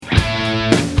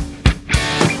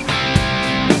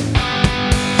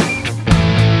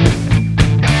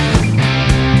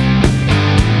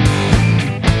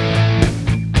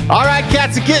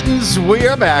Cats and kittens, we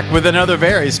are back with another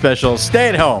very special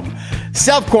stay-at-home,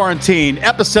 self-quarantine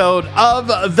episode of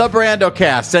the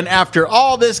Brandocast. And after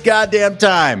all this goddamn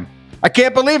time, I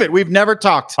can't believe it. We've never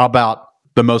talked about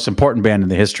the most important band in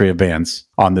the history of bands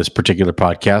on this particular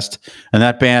podcast. And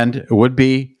that band would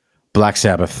be Black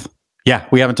Sabbath. Yeah,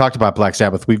 we haven't talked about Black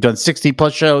Sabbath. We've done 60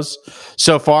 plus shows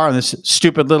so far on this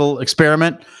stupid little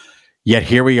experiment. Yet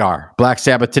here we are, Black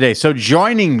Sabbath today. So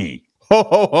joining me,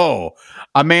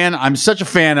 a man I'm such a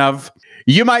fan of.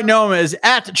 You might know him as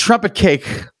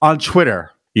 @TrumpetCake on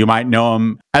Twitter. You might know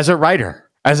him as a writer,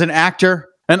 as an actor,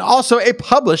 and also a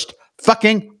published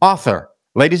fucking author.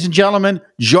 Ladies and gentlemen,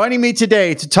 joining me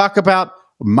today to talk about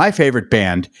my favorite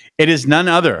band, it is none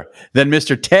other than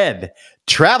Mr. Ted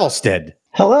Travelstead.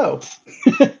 Hello.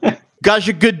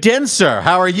 Gaja good den, sir.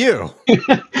 How are you?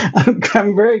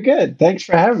 I'm very good. Thanks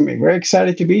for having me. Very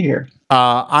excited to be here.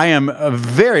 I am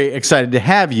very excited to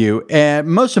have you, and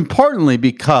most importantly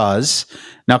because,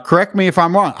 now correct me if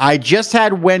I'm wrong, I just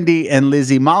had Wendy and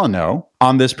Lizzie Molyneux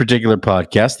on this particular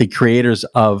podcast, the creators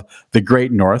of The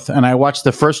Great North, and I watched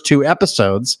the first 2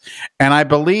 episodes, and I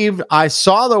believe I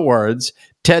saw the words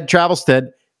Ted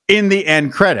Travelstead in the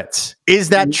end credits. Is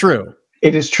that true?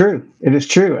 It is true. It is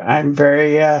true. I'm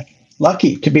very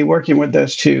lucky to be working with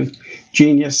those 2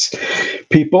 genius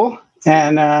people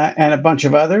and a bunch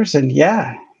of others. And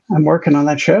yeah, I'm working on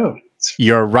that show.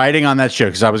 You're writing on that show,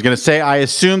 because I was going to say, I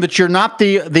assume that you're not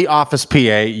the office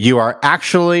PA. You are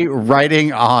actually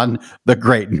writing on The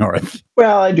Great North.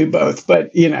 Well, I do both, but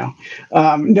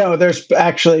no, there's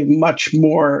actually much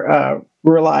more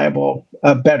reliable,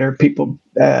 better people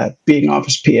being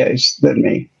office PAs than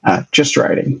me, just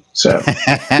writing. So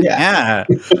yeah,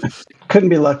 couldn't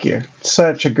be luckier.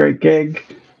 Such a great gig.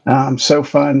 So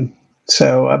fun.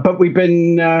 So, but we've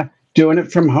been doing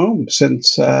it from home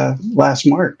since last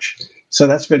March. So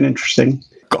that's been interesting.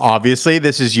 Obviously,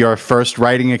 this is your first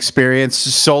writing experience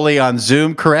solely on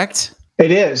Zoom, correct?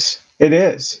 It is. It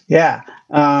is. Yeah.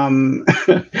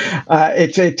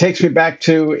 It takes me back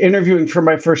to interviewing for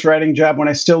my first writing job when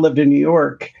I still lived in New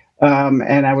York.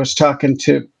 And I was talking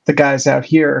to the guys out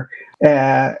here.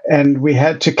 And we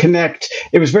had to connect.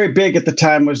 It was very big at the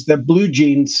time, was the Blue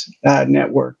Jeans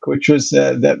network, which was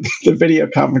the video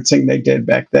conferencing they did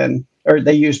back then, or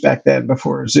they used back then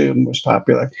before Zoom was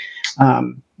popular.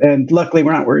 And luckily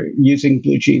we're using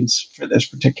Blue Jeans for this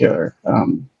particular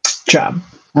job.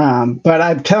 But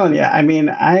I'm telling you, I mean,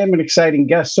 I am an exciting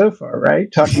guest so far,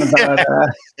 right? Talking about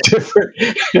different.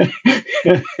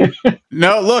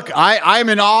 No, look, I'm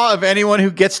in awe of anyone who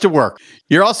gets to work.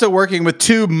 You're also working with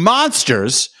 2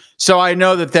 monsters, so I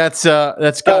know that's got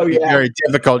to be very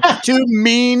difficult. 2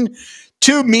 mean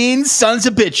sons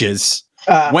of bitches,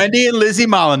 Wendy and Lizzie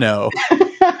Molyneux.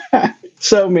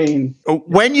 So mean.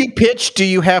 When you pitch, do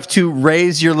you have to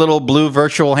raise your little blue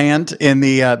virtual hand in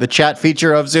the chat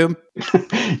feature of Zoom?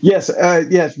 Yes,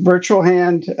 virtual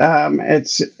hand.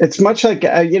 It's much like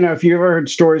if you ever heard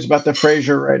stories about the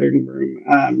Frasier writing room.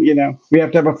 We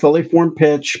have to have a fully formed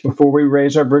pitch before we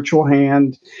raise our virtual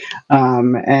hand,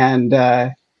 and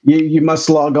you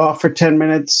must log off for 10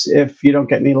 minutes if you don't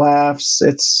get any laughs.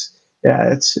 It's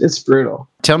brutal.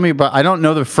 Tell me about, I don't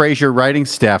know the Frasier writing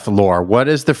staff lore. What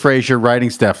is the Frasier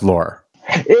writing staff lore?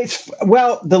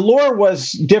 The lore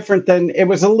was different than, it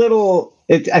was a little,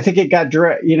 I think it got,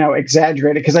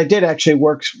 exaggerated, because I did actually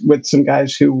work with some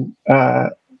guys who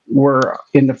were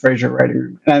in the Frasier writing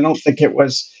room. And I don't think it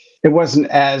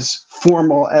wasn't as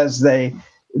formal as the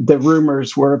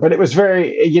rumors were, but it was very,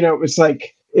 it was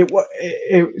like,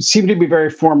 it seemed to be very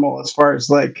formal as far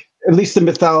as like, at least the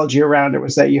mythology around it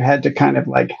was that you had to kind of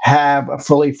like have a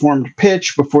fully formed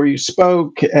pitch before you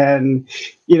spoke. And,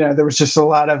 there was just a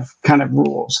lot of kind of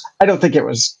rules. I don't think it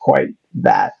was quite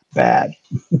that bad.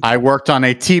 I worked on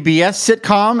a TBS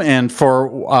sitcom and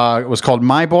it was called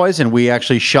My Boys. And we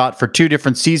actually shot for 2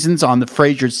 different seasons on the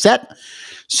Frasier set.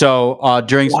 So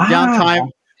during some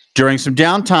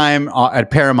downtime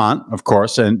at Paramount, of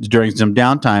course, and during some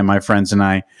downtime, my friends and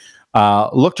I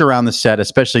looked around the set,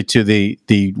 especially to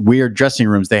the weird dressing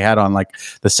rooms they had on like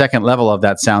the second level of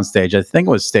that soundstage. I think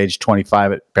it was stage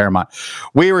 25 at Paramount.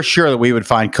 We were sure that we would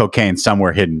find cocaine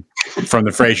somewhere hidden from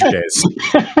the Frasier days.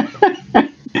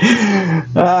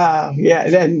 Yeah,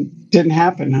 that didn't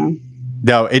happen, huh?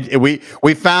 No,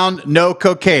 we found no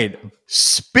cocaine.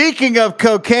 Speaking of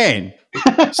cocaine,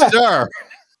 sir,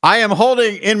 I am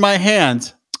holding in my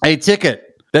hand a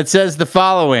ticket that says the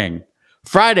following: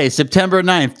 Friday, September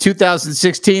 9th,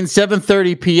 2016,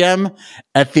 7:30 p.m.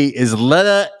 at the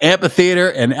Isleta Amphitheater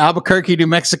in Albuquerque, New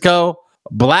Mexico.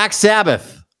 Black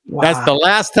Sabbath. Wow. That's the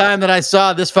last time that I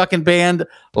saw this fucking band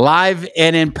live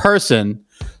and in person.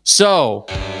 So,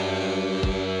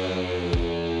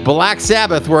 Black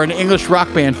Sabbath were an English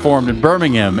rock band formed in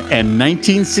Birmingham in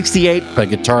 1968 by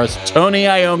guitarist Tony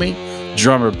Iommi,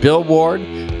 drummer Bill Ward,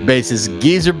 bassist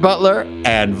Geezer Butler,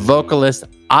 and vocalist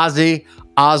Ozzy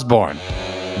Osbourne.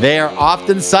 They are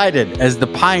often cited as the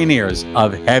pioneers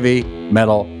of heavy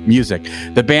metal music.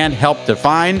 The band helped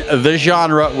define the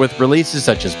genre with releases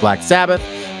such as Black Sabbath,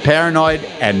 Paranoid,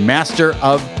 and Master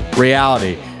of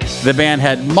Reality. The band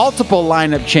had multiple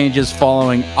lineup changes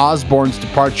following Osbourne's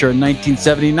departure in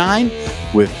 1979,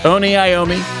 with Tony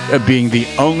Iommi being the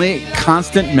only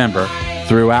constant member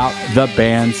throughout the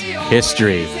band's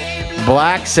history.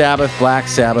 Black Sabbath, Black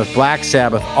Sabbath, Black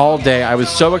Sabbath all day. I was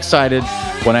so excited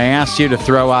when I asked you to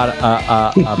throw out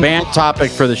a band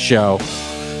topic for the show.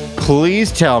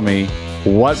 Please tell me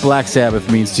what Black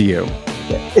Sabbath means to you.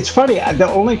 It's funny. The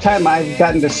only time I've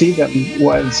gotten to see them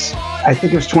was, I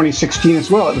think it was 2016 as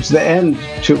well. It was the End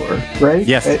tour, right?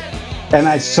 Yes. And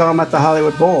I saw them at the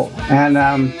Hollywood Bowl, and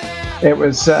it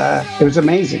was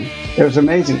amazing. It was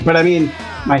amazing. But I mean,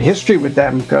 my history with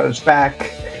them goes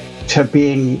back to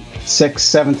being 6th,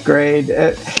 7th grade.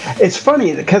 It's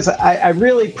funny because I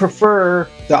really prefer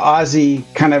the Ozzy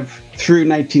kind of through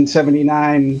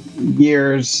 1979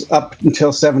 years up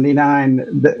until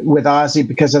 79 with Ozzy,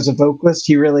 because as a vocalist,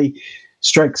 he really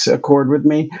strikes a chord with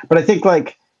me. But I think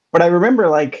but I remember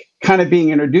kind of being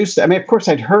introduced. I mean, of course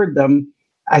I'd heard them.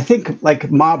 I think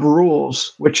Mob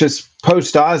Rules, which is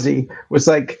post Ozzy, was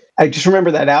I just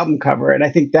remember that album cover. And I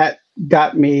think that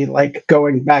got me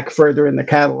going back further in the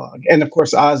catalog. And of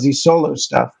course, Ozzy's solo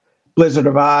stuff. Blizzard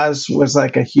of Oz was a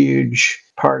huge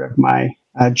part of my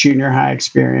junior high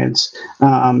experience.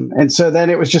 And so then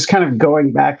it was just kind of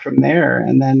going back from there.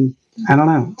 And then, I don't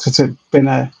know, it's been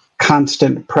a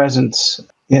constant presence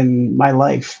in my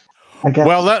life, I guess.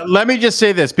 Well, let me just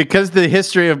say this, because the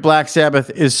history of Black Sabbath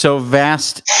is so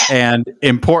vast and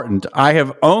important, I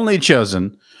have only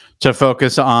chosen to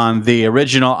focus on the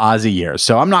original Ozzy years.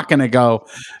 So I'm not going to go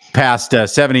past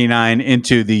 79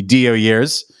 into the Dio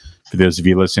years. For those of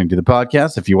you listening to the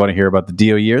podcast, if you want to hear about the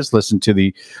Dio years, listen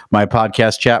to my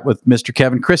podcast chat with Mr.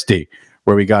 Kevin Christie,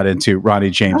 where we got into Ronnie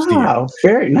James Dio. Oh,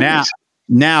 very nice.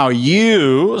 Now,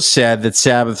 you said that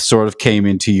Sabbath sort of came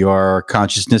into your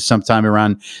consciousness sometime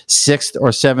around 6th or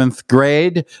 7th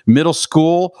grade, middle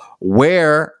school.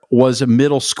 Where was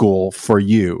middle school for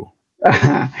you?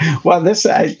 Well, there's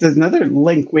another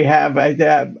link we have.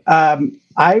 I'm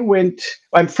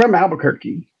from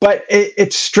Albuquerque, but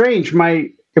it's strange.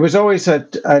 It was always a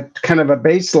kind of a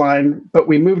baseline, but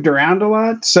we moved around a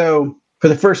lot. So for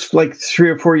the first 3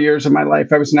 or 4 years of my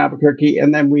life, I was in Albuquerque,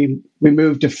 and then we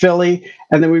moved to Philly,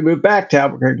 and then we moved back to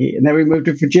Albuquerque, and then we moved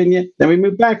to Virginia, then we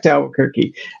moved back to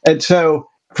Albuquerque. And so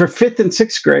for 5th and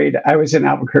 6th grade, I was in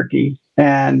Albuquerque,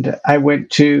 and I went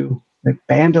to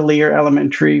Bandelier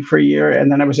Elementary for a year,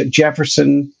 and then I was at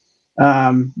Jefferson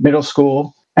Middle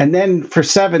School. And then for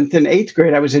 7th and 8th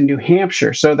grade, I was in New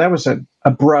Hampshire. So that was an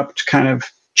abrupt kind of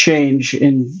change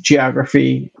in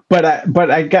geography. But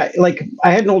I got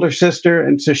I had an older sister,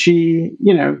 and so she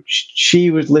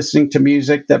was listening to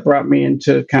music that brought me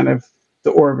into kind of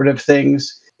the orbit of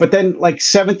things. But then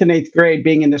 7th and 8th grade,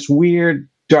 being in this weird,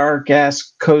 dark ass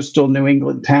coastal New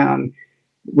England town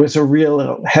was a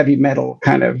real heavy metal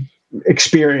kind of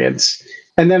experience.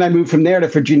 And then I moved from there to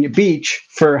Virginia Beach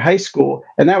for high school,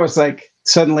 and that was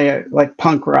suddenly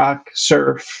punk rock,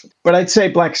 surf. But I'd say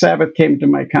Black Sabbath came to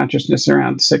my consciousness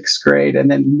around 6th grade, and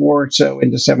then more so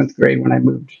into 7th grade when I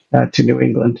moved to New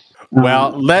England.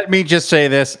 Well, let me just say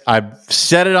this. I've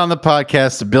said it on the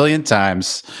podcast a billion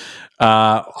times.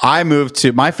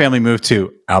 My family moved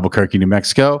to Albuquerque, New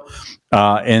Mexico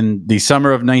in the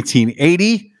summer of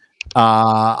 1980.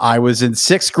 I was in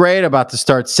 6th grade, about to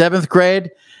start 7th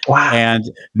grade. Wow. And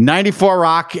 94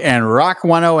 Rock and Rock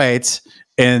 108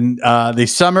 in the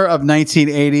summer of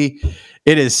 1980.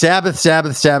 It is Sabbath,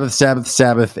 Sabbath, Sabbath, Sabbath,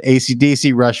 Sabbath,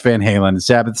 AC/DC, Rush, Van Halen,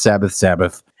 Sabbath, Sabbath,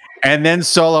 Sabbath, and then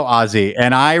solo Ozzy.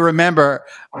 And I remember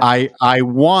I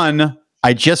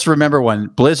just remember when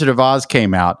Blizzard of Oz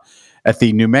came out at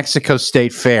the New Mexico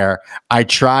State Fair, I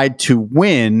tried to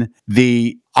win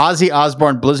the Ozzy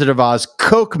Osbourne Blizzard of Oz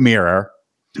Coke mirror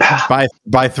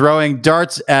by throwing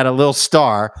darts at a little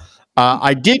star.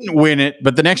 I didn't win it,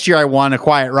 but the next year I won a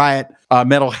Quiet Riot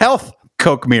Mental Health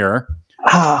Coke mirror.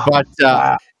 But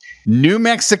New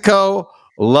Mexico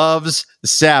loves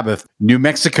Sabbath. New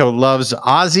Mexico loves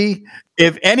Ozzy.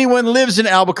 If anyone lives in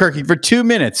Albuquerque for 2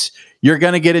 minutes, you're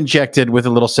going to get injected with a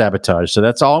little sabotage. So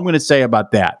that's all I'm going to say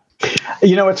about that.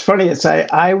 What's funny is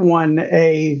I won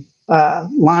a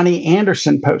Lonnie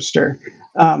Anderson poster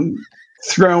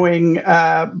throwing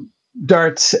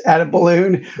darts at a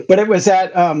balloon, but it was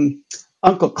at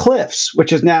Uncle Cliff's,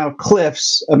 which is now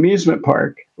Cliff's Amusement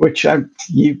Park, which I'm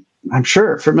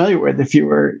sure familiar with if you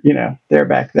were, there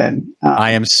back then.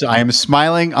 I am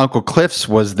smiling. Uncle Cliff's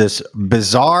was this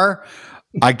bizarre,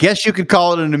 I guess you could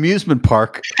call it an amusement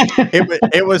park.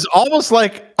 It was almost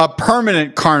like a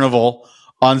permanent carnival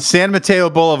on San Mateo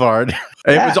Boulevard.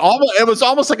 It was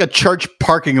almost like a church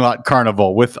parking lot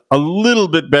carnival with a little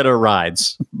bit better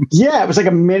rides. Yeah, it was like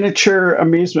a miniature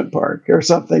amusement park or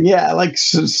something. Yeah, like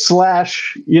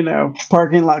slash,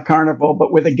 parking lot carnival,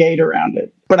 but with a gate around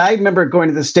it. But I remember going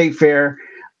to the State Fair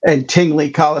and Tingley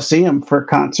Coliseum for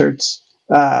concerts.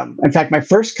 In fact, my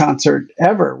first concert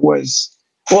ever was,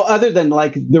 well, other than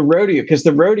like the rodeo, because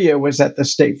the rodeo was at the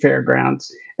State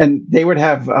Fairgrounds, and they would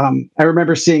have. I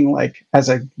remember seeing, like, as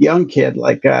a young kid,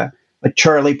 like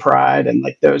Charlie Pride and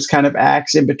like those kind of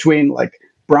acts in between, like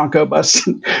Bronco Bus.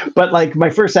 But like my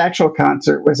first actual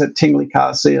concert was at Tingley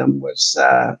Coliseum. Was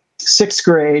sixth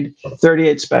grade,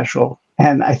 38 Special,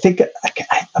 and I think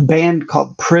a band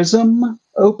called Prism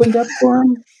opened up for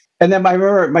him. And then I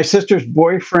remember my sister's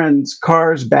boyfriend's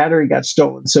car's battery got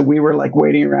stolen. So we were like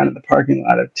waiting around in the parking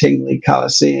lot of Tingley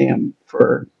Coliseum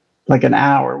for like an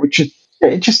hour, which is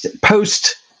just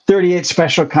post 38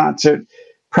 Special concert.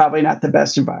 Probably not the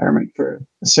best environment for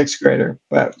a sixth grader.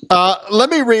 But let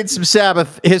me read some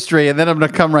Sabbath history, and then I'm going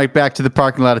to come right back to the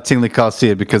parking lot of Tingley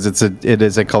Coliseum because it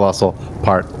is a colossal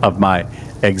part of my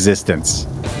existence.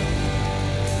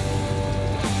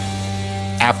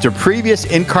 After previous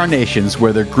incarnations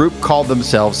where their group called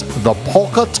themselves the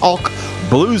Polka Tulk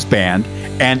Blues Band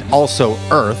and also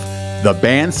Earth, the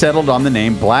band settled on the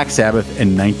name Black Sabbath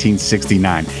in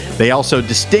 1969. They also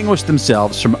distinguished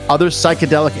themselves from other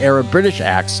psychedelic-era British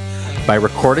acts by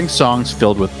recording songs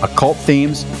filled with occult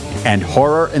themes and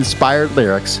horror-inspired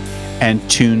lyrics and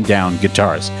tuned-down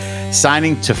guitars.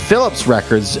 Signing to Philips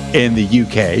Records in the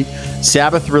UK,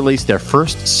 Sabbath released their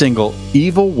first single,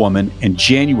 Evil Woman, in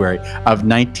January of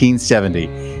 1970.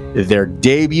 Their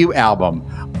debut album,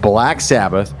 Black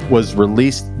Sabbath, was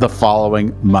released the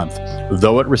following month.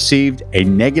 Though it received a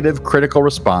negative critical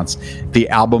response, the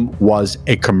album was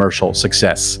a commercial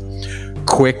success.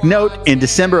 Quick note, in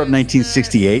December of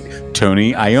 1968,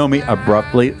 Tony Iommi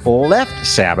abruptly left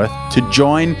Sabbath to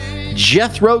join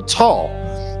Jethro Tull,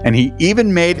 and he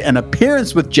even made an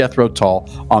appearance with Jethro Tull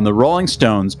on the Rolling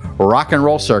Stones Rock and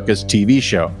Roll Circus TV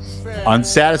show.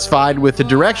 Unsatisfied with the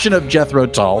direction of Jethro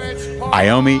Tull,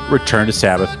 Iommi returned to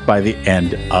Sabbath by the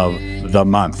end of the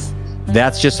month.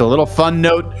 That's just a little fun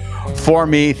note for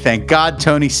me. Thank God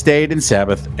Tony stayed in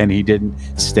Sabbath and he didn't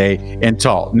stay in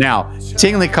Tull. Now,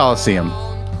 Tingley Coliseum,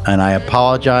 and I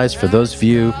apologize for those of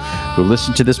you who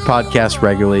listen to this podcast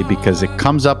regularly because it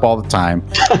comes up all the time.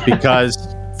 Because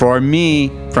for me,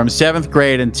 from 7th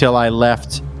grade until I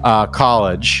left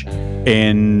college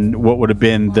in what would have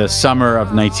been the summer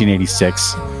of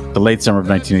 1986, the late summer of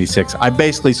 1986, I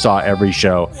basically saw every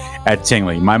show at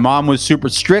Tingley. My mom was super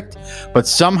strict, but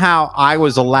somehow I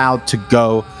was allowed to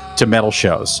go to metal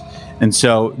shows. And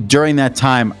so during that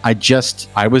time,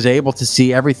 I was able to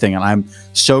see everything. And I'm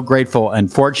so grateful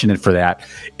and fortunate for that.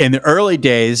 In the early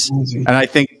days, and I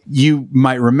think you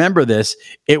might remember this,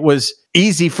 it was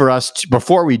easy for us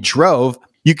before we drove,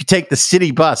 you could take the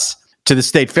city bus to the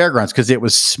State Fairgrounds because it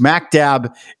was smack dab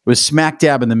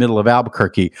in the middle of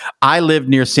Albuquerque. I lived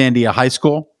near Sandia High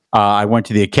School. I went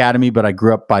to the academy, but I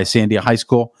grew up by Sandia High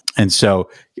School. And so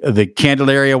the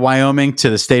Candelaria, Wyoming to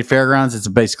the State Fairgrounds, it's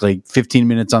basically 15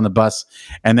 minutes on the bus.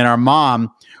 And then our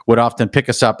mom would often pick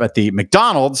us up at the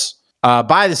McDonald's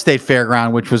by the State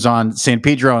Fairground, which was on San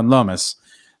Pedro and Lomas.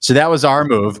 So that was our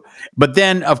move. But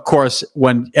then, of course,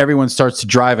 when everyone starts to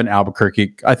drive in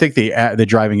Albuquerque, I think the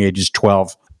driving age is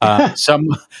 12.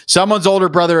 Someone's older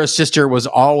brother or sister was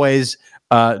always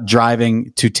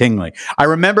driving to Tingley. I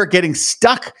remember getting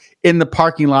stuck in the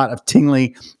parking lot of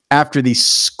Tingley after the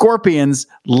Scorpions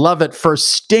Love at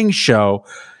First Sting show,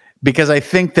 because I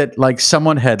think that like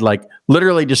someone had like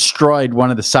literally destroyed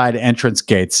one of the side entrance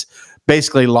gates,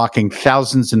 basically locking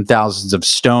thousands and thousands of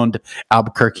stoned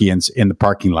Albuquerqueans in the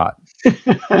parking lot.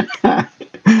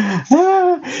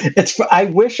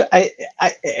 I wish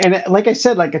and like I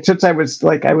said, like since I was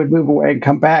like, I would move away and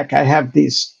come back. I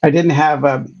didn't have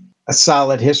a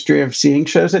solid history of seeing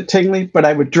shows at Tingley, but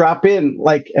I would drop in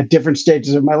like at different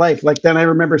stages of my life. Like then I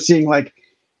remember seeing like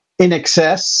In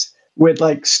Excess with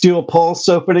like Steel Pulse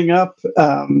opening up.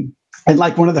 And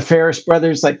like one of the Ferris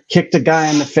brothers like kicked a guy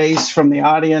in the face from the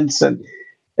audience. And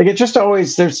like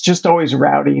there's just always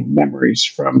rowdy memories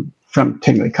from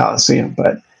Tingley Coliseum.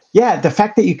 But yeah, the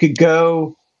fact that you could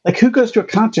go, like who goes to a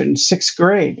concert in 6th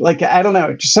grade? Like, I don't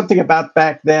know, just something about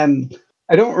back then.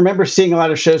 I don't remember seeing a lot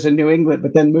of shows in New England,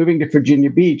 but then moving to Virginia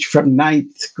Beach from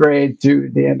ninth grade through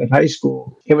the end of high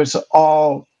school, it was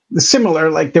all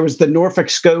similar. Like there was the Norfolk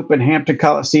Scope and Hampton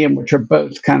Coliseum, which are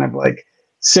both kind of like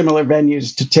similar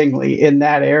venues to Tingley in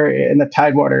that area, in the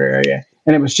Tidewater area.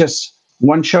 And it was just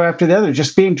one show after the other,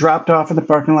 just being dropped off in the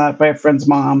parking lot by a friend's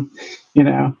mom,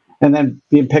 and then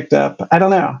being picked up. I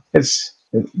don't know. It's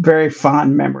very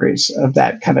fond memories of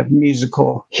that kind of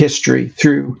musical history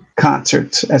through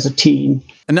concerts as a teen.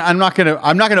 And I'm not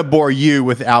gonna bore you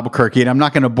with Albuquerque, and I'm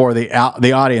not gonna bore the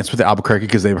audience with Albuquerque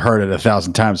because they've heard it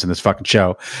 1,000 times in this fucking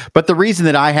show. But the reason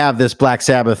that I have this Black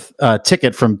Sabbath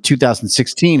ticket from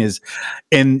 2016 is,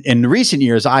 in recent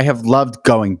years, I have loved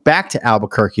going back to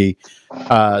Albuquerque,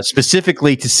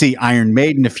 specifically to see Iron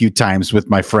Maiden a few times with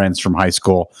my friends from high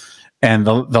school. And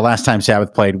the last time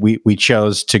Sabbath played, we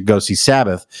chose to go see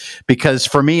Sabbath because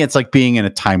for me, it's like being in a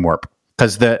time warp.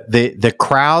 Because the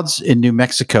crowds in New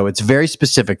Mexico, it's very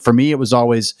specific. For me, it was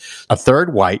always a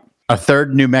third white, a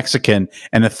third New Mexican,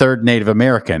 and a third Native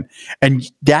American.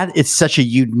 And that is such a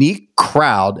unique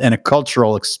crowd and a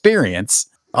cultural experience.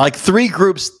 Like three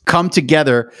groups come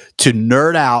together to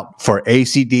nerd out for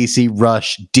AC/DC,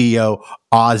 Rush, Dio,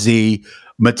 Ozzy,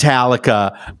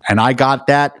 Metallica. And I got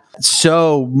that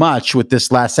so much with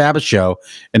this last Sabbath show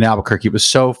in Albuquerque. It was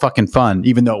so fucking fun,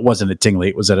 even though it wasn't at Tingley.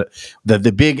 It was at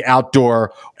the big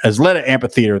outdoor Asleta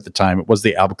Amphitheater at the time. It was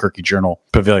the Albuquerque Journal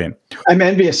Pavilion. I'm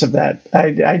envious of that.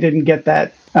 I didn't get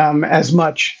that as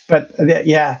much, but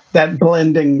that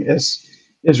blending is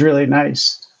really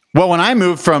nice. Well, when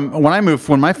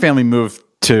my family moved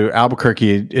to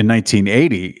Albuquerque in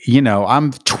 1980,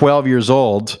 I'm 12 years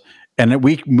old, and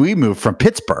we moved from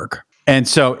Pittsburgh. And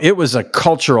so it was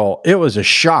a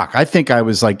shock. I think I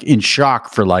was like in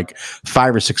shock for like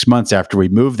 5 or 6 months after we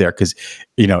moved there. Cause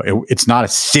it's not a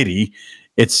city.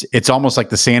 It's almost like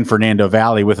the San Fernando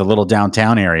Valley with a little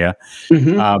downtown area.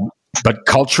 Mm-hmm. But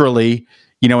culturally,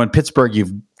 in Pittsburgh,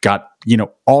 you've got,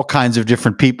 all kinds of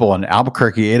different people. In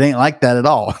Albuquerque, it ain't like that at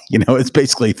all. It's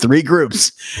basically three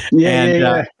groups.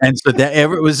 And so that it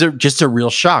was just a real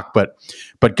shock, but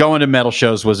going to metal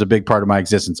shows was a big part of my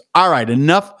existence. All right.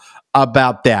 Enough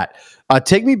about that.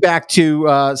 Take me back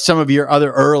to some of your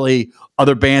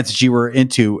other bands that you were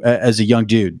into as a young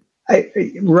dude.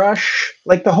 Rush,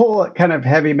 like the whole kind of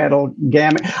heavy metal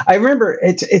gamut. I remember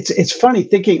it's funny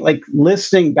thinking, like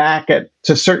listening back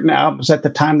to certain albums at the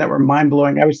time that were mind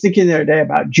blowing. I was thinking the other day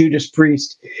about Judas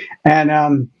Priest,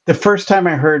 and the first time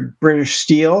I heard British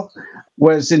Steel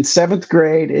was in 7th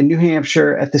grade in New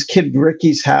Hampshire at this kid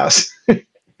Ricky's house,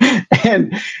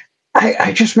 and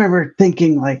I just remember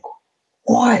thinking, like,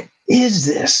 what is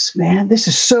this, man? This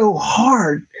is so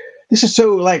hard. This is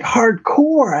so like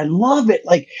hardcore. I love it.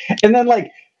 Like, and then like,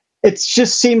 it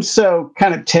just seems so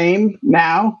kind of tame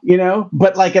now,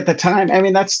 but like at the time, I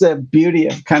mean, that's the beauty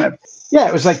of kind of,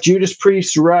 it was like Judas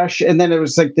Priest, Rush. And then it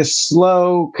was like this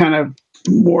slow kind of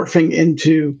morphing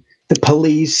into the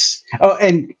Police. Oh,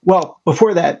 and well,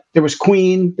 before that, there was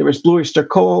Queen, there was Blue Oyster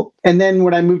Cult. And then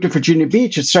when I moved to Virginia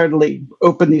Beach, it started to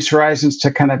open these horizons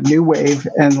to kind of new wave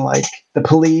and like the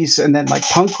Police and then like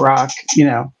punk rock,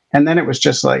 and then it was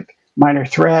just like Minor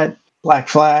Threat, Black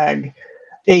Flag,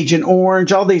 Agent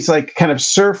Orange, all these like kind of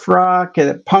surf rock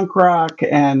and punk rock.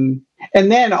 And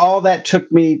then all that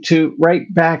took me to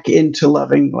right back into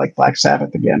loving like Black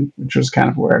Sabbath again, which was kind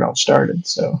of where it all started.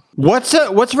 So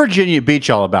what's Virginia Beach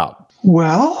all about?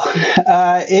 Well,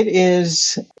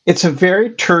 it's a very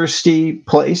touristy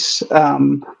place,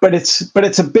 but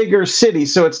it's a bigger city.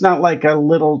 So it's not like a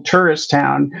little tourist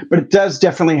town, but it does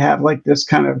definitely have like this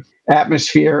kind of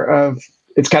atmosphere of,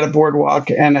 it's got a boardwalk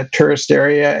and a tourist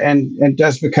area and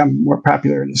does become more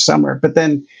popular in the summer.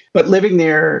 But living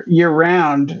there year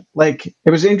round, like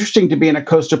it was interesting to be in a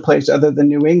coastal place other than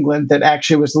New England that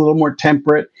actually was a little more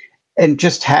temperate and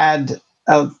just had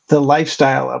the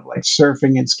lifestyle of like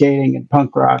surfing and skating and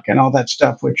punk rock and all that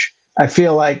stuff, which I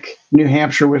feel like New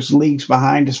Hampshire was leagues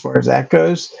behind as far as that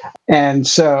goes. And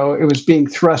so it was being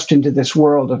thrust into this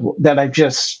world that I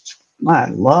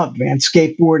loved, man.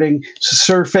 Skateboarding,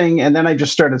 surfing, and then I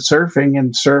just started surfing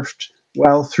and surfed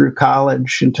well through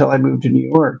college until I moved to New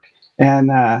York.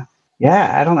 And I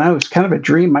don't know, it's kind of a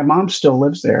dream. My mom still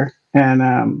lives there,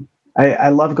 and I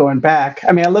love going back.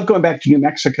 I mean, I love going back to New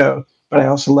Mexico, but I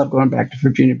also love going back to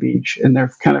Virginia Beach, and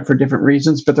they're kind of for different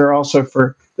reasons, but they're also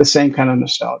for the same kind of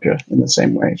nostalgia in the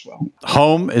same way as well.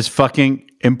 Home is fucking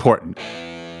important.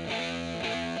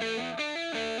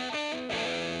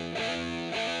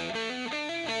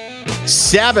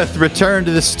 Sabbath returned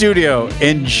to the studio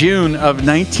in June of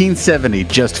 1970,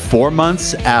 just 4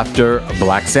 months after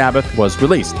Black Sabbath was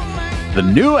released. The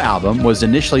new album was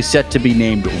initially set to be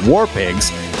named War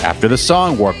Pigs after the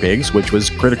song War Pigs, which was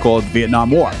critical of the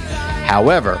Vietnam War.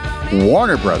 However,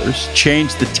 Warner Brothers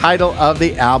changed the title of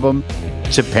the album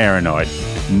to Paranoid.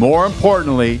 More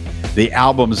importantly, the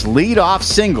album's lead-off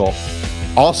single,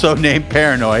 also named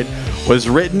Paranoid, was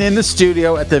written in the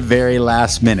studio at the very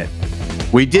last minute.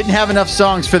 "We didn't have enough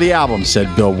songs for the album,"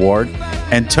 said Bill Ward,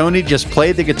 and Tony just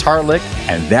played the guitar lick,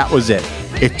 and that was it.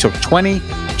 It took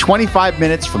 25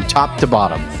 minutes from top to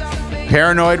bottom.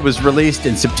 Paranoid was released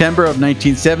in September of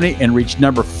 1970 and reached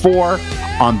number 4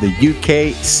 on the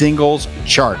UK singles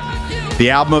chart. The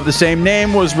album of the same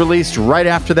name was released right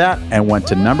after that and went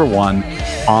to number 1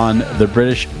 on the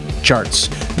British charts.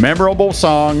 Memorable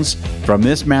songs from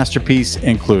this masterpiece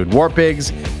include War Pigs,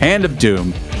 Hand of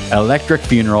Doom, Electric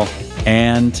Funeral,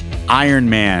 and Iron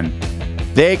Man.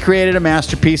 They created a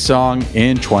masterpiece song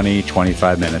in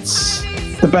 25 minutes.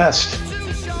 The best.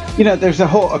 You know, there's a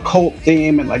whole occult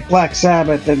theme and like Black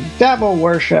Sabbath and devil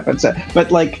worship and so, but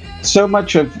like so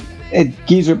much of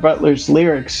Geezer Butler's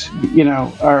lyrics, you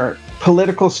know, are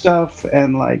political stuff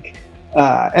and like,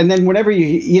 and then whenever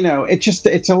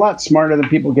it's a lot smarter than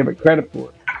people give it credit for.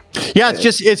 Yeah,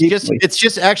 it's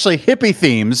just actually hippie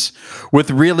themes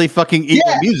with really fucking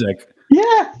evil music.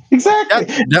 Yeah, exactly.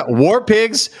 War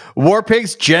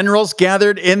pigs, generals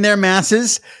gathered in their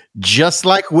masses, just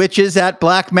like witches at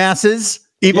black masses.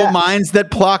 Evil minds that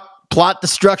plot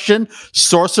destruction,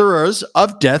 sorcerers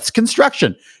of death's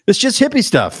construction. It's just hippie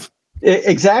stuff.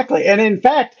 Exactly. And in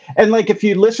fact, and like if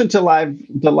you listen to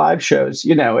the live shows,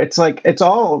 you know, it's like it's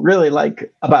all really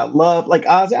like about love. Like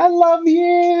Ozzy, I love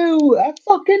you. I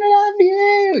fucking love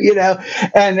you, you know.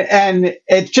 And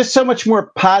it's just so much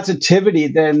more positivity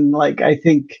than like I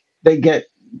think they get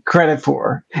credit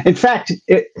for. In fact,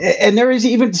 and there is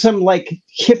even some like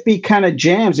hippie kind of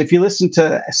jams. If you listen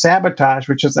to Sabotage,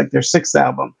 which is like their 6th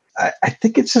album, I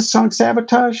think it's the song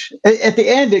Sabotage. At the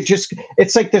end,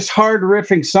 it's like this hard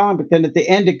riffing song, but then at the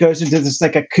end it goes into this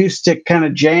like acoustic kind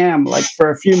of jam, like for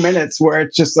a few minutes, where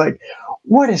it's just like,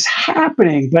 what is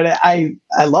happening? But I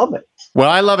love it. Well,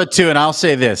 I love it too, and I'll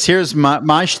say this: here's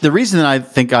the reason that I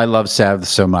think I love Sabbath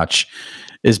so much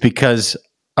is because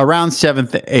around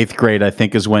 7th, 8th grade, I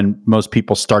think, is when most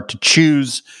people start to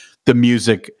choose the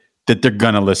music that they're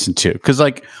going to listen to. Because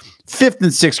like 5th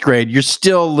and 6th grade, you're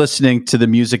still listening to the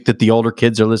music that the older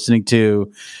kids are listening to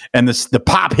and the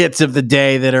pop hits of the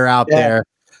day that are out there.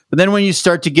 But then when you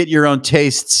start to get your own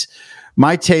tastes,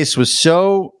 my taste was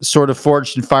so sort of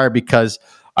forged in fire because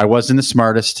I wasn't the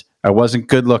smartest. I wasn't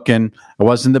good looking. I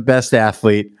wasn't the best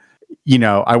athlete. You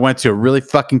know, I went to a really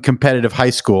fucking competitive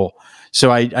high school. So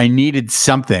I needed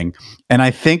something. And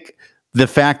I think the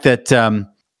fact that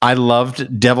I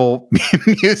loved devil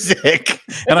music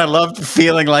and I loved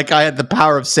feeling like I had the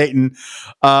power of Satan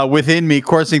within me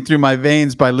coursing through my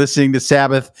veins by listening to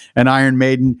Sabbath and Iron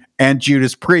Maiden and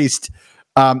Judas Priest,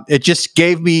 it just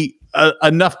gave me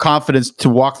enough confidence to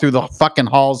walk through the fucking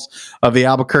halls of the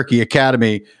Albuquerque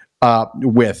Academy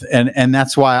with. And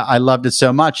that's why I loved it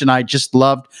so much. And I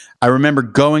remember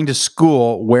going to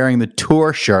school wearing the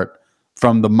tour shirt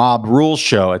from the Mob Rules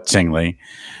show at Tingley.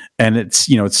 And it's,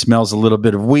 you know, it smells a little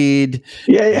bit of weed.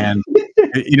 Yeah. And,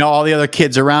 you know, all the other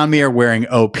kids around me are wearing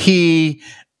OP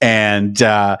and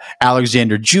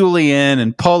Alexander Julian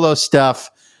and polo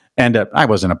stuff. And I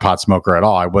wasn't a pot smoker at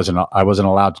all. I wasn't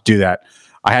allowed to do that.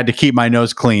 I had to keep my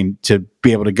nose clean to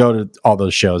be able to go to all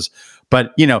those shows.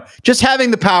 But, you know, just having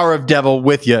the power of devil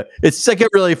with you, it's like a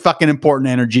really fucking important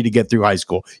energy to get through high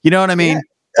school. You know what I mean?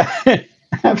 Yeah.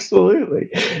 Absolutely.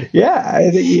 Yeah.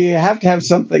 I think you have to have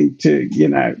something to, you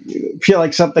know, feel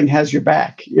like something has your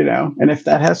back, you know, and if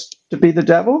that has to be the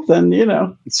devil, then, you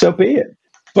know, so be it.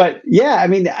 But yeah, I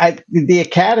mean, the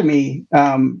Academy,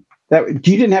 you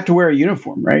didn't have to wear a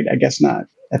uniform, right? I guess not.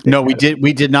 No, we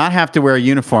did not have to wear a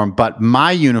uniform, but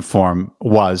my uniform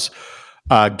was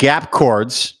Gap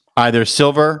cords, either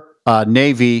silver,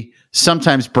 navy,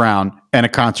 sometimes brown, and a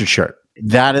concert shirt.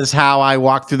 That is how I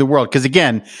walked through the world. Because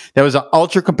again, that was an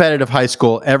ultra competitive high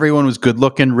school. Everyone was good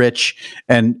looking, rich,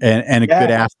 and a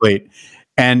good athlete.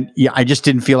 And yeah, I just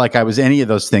didn't feel like I was any of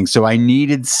those things. So I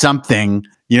needed something,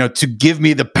 you know, to give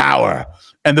me the power.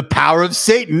 And the power of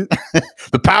Satan,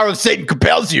 the power of Satan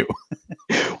compels you.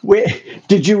 Wait,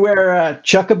 did you wear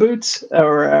chukka boots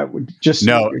or just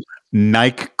no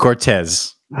Nike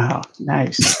Cortez? Oh,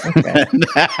 nice. Okay.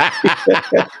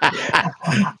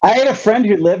 I had a friend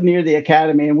who lived near the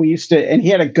Academy, and he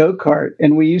had a go-kart,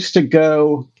 and we used to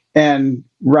go and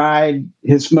ride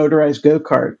his motorized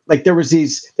go-kart. Like there was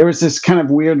this kind of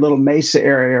weird little mesa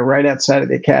area right outside of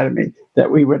the Academy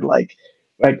that we would like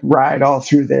ride all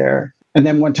through there. And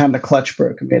then one time the clutch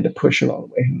broke and we had to push it all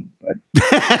the way home. But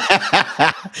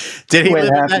did he live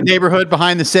in that neighborhood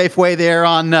behind the Safeway there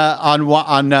on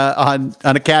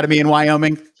Academy in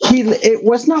Wyoming? It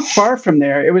was not far from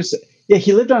there. It was, yeah,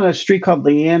 he lived on a street called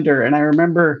Leander. And I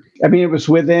remember, I mean, it was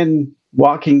within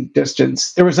walking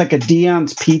distance. There was like a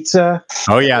Dion's Pizza.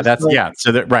 Oh yeah, that's like,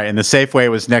 So that right, and the Safeway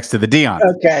was next to the Dion.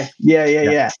 Okay,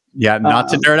 yeah. Not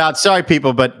to nerd out, sorry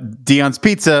people, but Dion's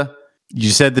Pizza. You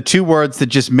said the two words that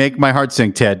just make my heart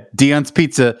sing, Ted. Dion's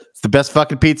Pizza. It's the best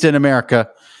fucking pizza in America.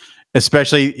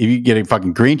 Especially if you get a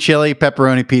fucking green chili,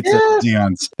 pepperoni pizza from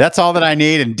Dion's. That's all that I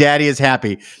need, and Daddy is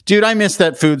happy. Dude, I miss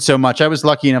that food so much. I was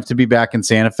lucky enough to be back in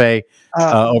Santa Fe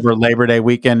over Labor Day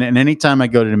weekend, and anytime I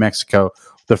go to New Mexico,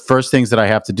 the first things that I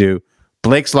have to do,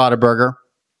 Blake's Lotaburger.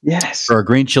 Yes. Or a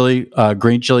green chili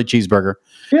cheeseburger.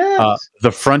 Yes.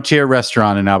 The Frontier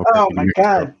Restaurant in Albuquerque. Oh my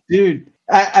God, dude.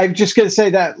 I'm just going to say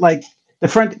that, like, the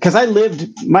front, because I lived,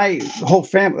 my whole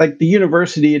family, like the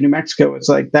University of New Mexico was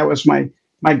like, that was my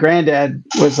granddad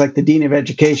was like the dean of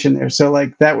education there. So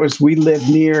like we lived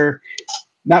near,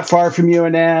 not far from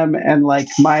UNM, and like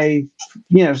my,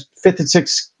 fifth and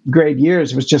sixth grade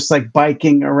years was just like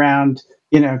biking around,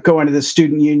 going to the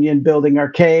student union building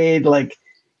arcade, like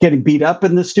getting beat up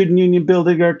in the student union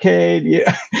building arcade.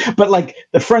 Yeah. But like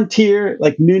the Frontier,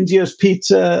 like Nunzio's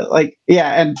Pizza, like,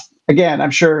 yeah. And again, I'm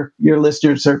sure your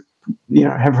listeners are,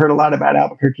 have heard a lot about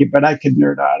Albuquerque, but I could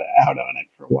nerd out on it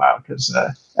for a while because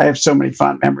I have so many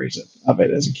fond memories of it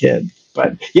as a kid.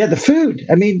 But yeah, the food.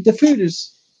 I mean, the food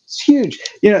is huge.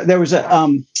 There was a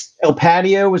El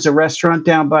Patio was a restaurant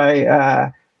down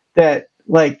by that,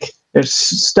 like, there's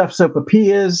stuffed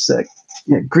sopapillas,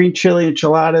 green chili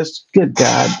enchiladas. Good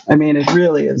God. I mean, it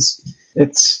really is.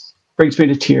 It's brings me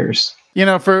to tears.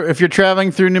 If you're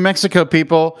traveling through New Mexico,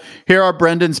 people, here are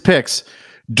Brendan's picks.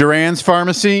 Duran's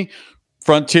Pharmacy,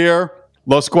 Frontier,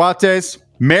 Los Guates,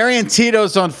 Marian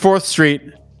Tito's on 4th Street,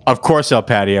 of course, El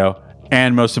Patio,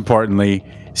 and most importantly,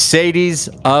 Sadie's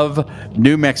of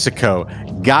New Mexico.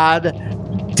 God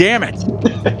damn it.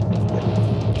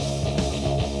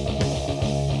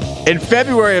 In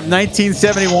February of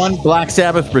 1971, Black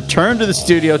Sabbath returned to the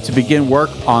studio to begin work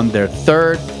on their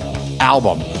third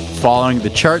album. Following the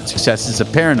chart successes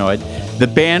of Paranoid, the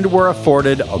band were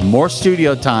afforded more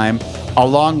studio time,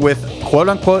 along with,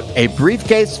 quote-unquote, a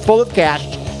briefcase full of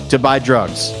cash to buy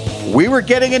drugs. We were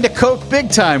getting into coke big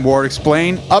time, Ward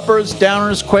explained. Uppers,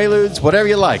 downers, quaaludes, whatever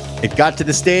you like. It got to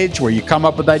the stage where you come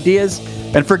up with ideas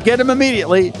and forget them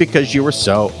immediately because you were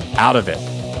so out of it.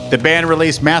 The band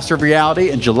released Master of Reality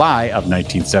in July of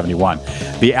 1971.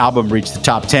 The album reached the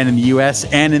top 10 in the US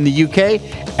and in the UK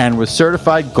and was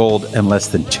certified gold in less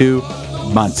than 2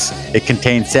 months. It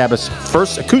contained Sabbath's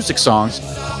first acoustic songs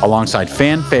alongside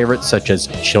fan favorites such as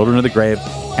Children of the Grave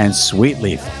and Sweet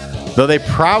Leaf. Though they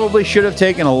probably should have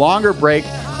taken a longer break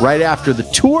right after the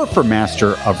tour for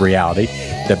Master of Reality,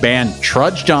 the band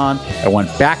trudged on and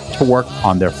went back to work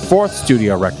on their 4th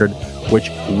studio record, which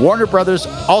Warner Brothers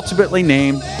ultimately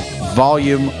named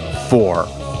Volume 4.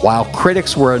 While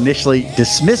critics were initially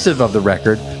dismissive of the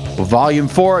record, Volume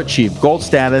 4 achieved gold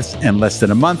status in less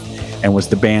than a month and was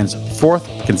the band's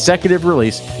 4th consecutive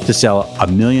release to sell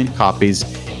 1 million copies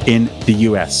in the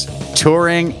US.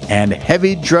 Touring and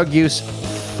heavy drug use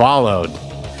followed.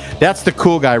 That's the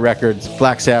Cool Guy Records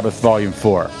Black Sabbath Volume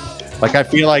 4. Like, I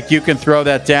feel like you can throw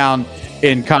that down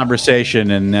in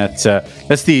conversation, and that's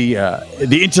the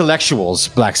intellectuals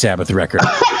Black Sabbath record.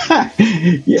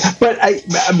 Yeah, but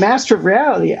Master of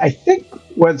Reality, I think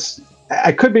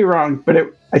I could be wrong, but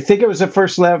I think it was the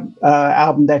first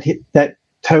album that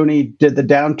Tony did the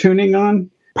down tuning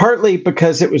on. Partly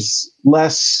because it was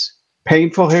less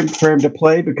painful for him to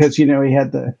play because he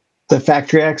had the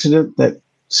factory accident that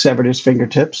severed his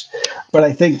fingertips. But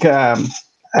I think I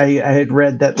had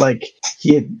read that like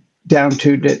he had down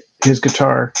tuned his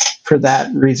guitar for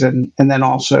that reason, and then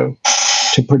also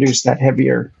to produce that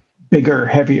bigger,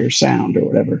 heavier sound or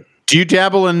whatever. Do you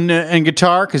dabble in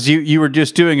guitar? Because you were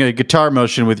just doing a guitar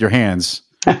motion with your hands.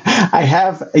 I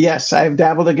have, yes, I've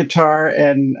dabbled in guitar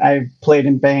and I've played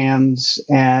in bands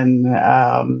and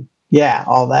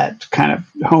all that kind of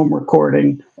home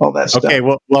recording, all that stuff. Okay,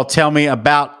 well, tell me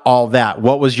about all that.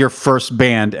 What was your first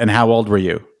band and how old were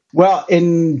you? Well,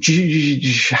 in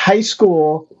high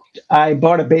school, I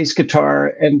bought a bass guitar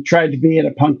and tried to be in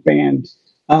a punk band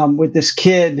with this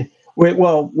kid.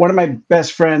 One of my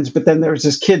best friends, but then there was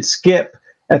this kid, Skip,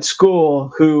 at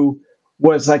school who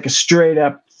was like a straight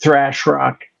up thrash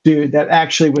rock dude that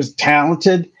actually was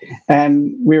talented.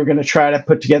 And we were going to try to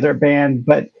put together a band,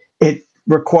 but it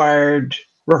required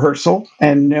rehearsal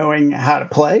and knowing how to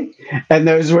play. And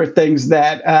those were things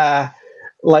that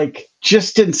like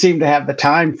just didn't seem to have the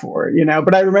time for it,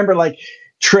 But I remember like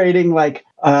trading like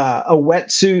a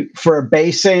wetsuit for a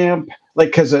bass amp, like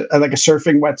because like a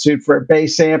surfing wetsuit for a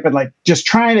bass amp, and like just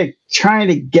trying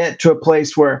to get to a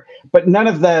place where, but none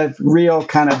of the real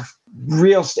kind of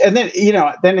and then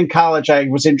then in college I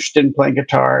was interested in playing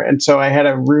guitar, and so I had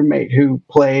a roommate who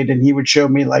played, and he would show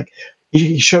me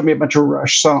he showed me a bunch of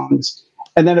Rush songs,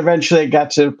 and then eventually it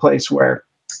got to a place where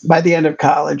by the end of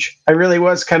college I really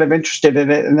was kind of interested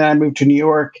in it, and then I moved to New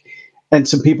York, and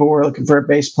some people were looking for a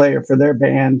bass player for their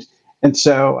band, and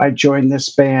so I joined this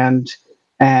band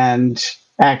and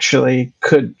actually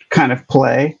could kind of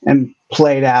play and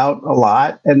played out a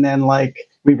lot, and then like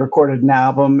we recorded an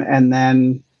album, and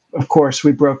then of course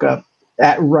we broke up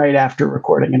right after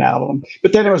recording an album.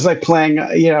 But then it was like playing,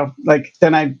 like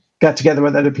then I got together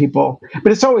with other people.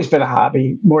 But it's always been a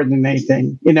hobby more than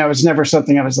anything. It's never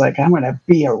something I was like, I'm going to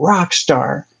be a rock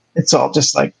star. It's all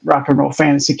just like rock and roll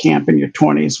fantasy camp in your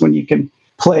 20s when you can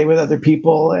play with other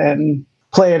people and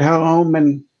play at home.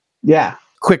 And yeah.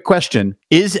 Quick question.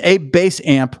 Is a bass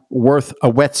amp worth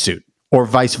a wetsuit or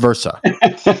vice versa?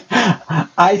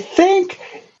 I think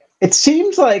it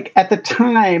seems like at the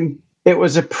time it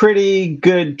was a pretty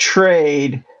good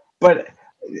trade, but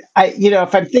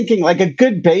if I'm thinking like a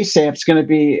good bass amp's going to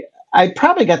be, I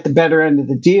probably got the better end of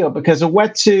the deal, because a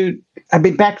wetsuit, I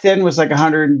mean, back then was like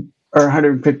 100 or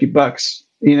 $150.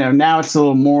 Now it's a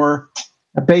little more.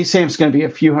 A bass amp's going to be a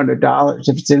few $100s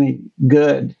if it's any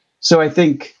good. So I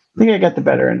think I got the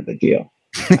better end of the deal.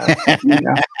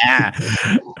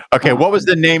 Okay, what was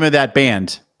the name of that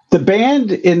band? The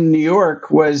band in New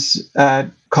York was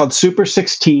called Super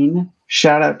 16.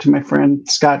 Shout out to my friend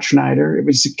Scott Schneider. It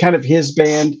was kind of his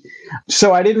band.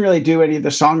 So I didn't really do any of the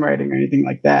songwriting or anything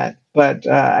like that. But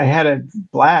I had a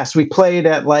blast. We played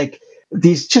at like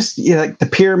these like the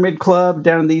Pyramid Club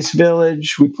down in the East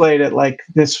Village. We played at like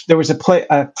this. There was a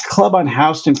club on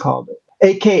Houston called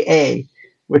AKA,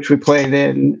 which we played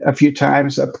in a few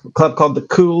times. A club called The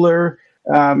Cooler.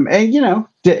 And,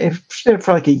 did it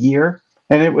for like a year.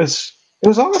 And it was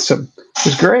awesome. It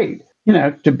was great,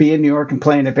 to be in New York and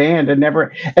play in a band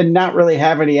and not really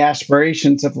have any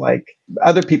aspirations of like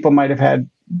other people might have had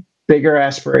bigger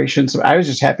aspirations. I was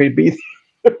just happy to be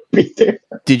there.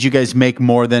 Did you guys make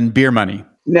more than beer money?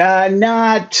 Not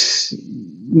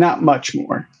much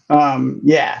more.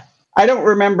 Yeah, I don't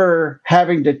remember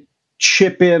having to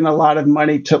chip in a lot of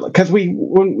money because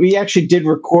when we actually did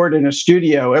record in a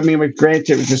studio. I mean, granted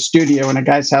it was a studio in a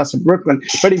guy's house in Brooklyn,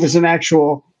 but he was an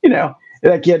actual,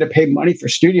 like you had to pay money for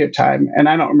studio time. And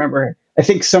I don't remember. I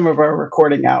think some of our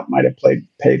recording out might have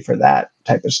paid for that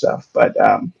type of stuff. But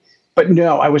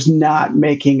no, I was not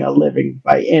making a living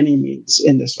by any means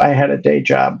in this. I had a day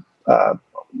job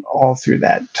all through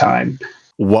that time.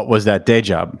 What was that day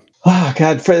job? Oh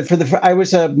God, I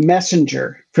was a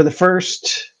messenger for the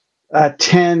first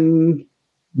 10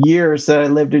 years that I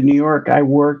lived in New York. I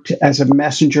worked as a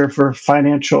messenger for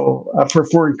for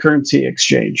foreign currency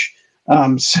exchange.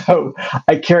 So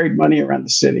I carried money around the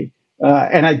city.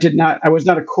 And I was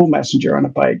not a cool messenger on a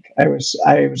bike. I was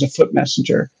a foot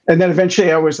messenger. And then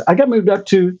eventually I got moved up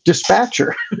to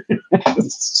dispatcher.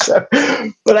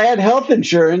 But I had health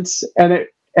insurance, and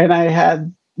I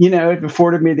had, it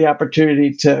afforded me the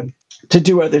opportunity to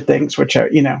do other things, which are,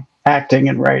 acting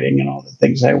and writing and all the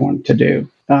things I wanted to do.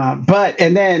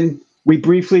 And then we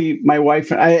briefly, my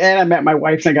wife and I met my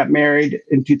wife and I got married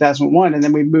in 2001. And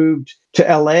then we moved to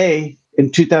LA in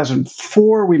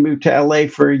 2004. We moved to LA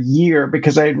for a year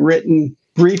because I had written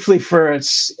briefly for an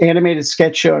animated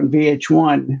sketch show on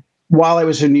VH1 while I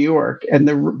was in New York.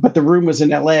 But the room was in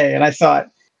LA. And I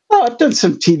thought, oh, I've done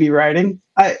some TV writing.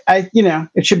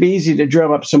 It should be easy to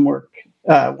drum up some work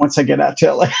once I get out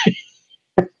to LA.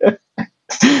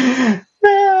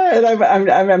 And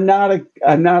I'm not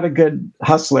a good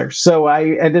hustler. So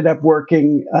I ended up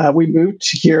working. We moved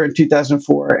here in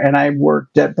 2004, and I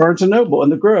worked at Barnes and Noble in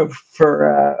the Grove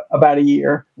for about a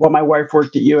year while my wife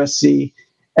worked at USC.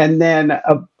 And then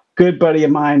a good buddy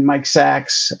of mine, Mike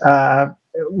Sachs,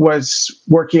 was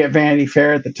working at Vanity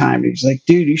Fair at the time. He's like,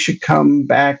 dude, you should come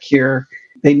back here.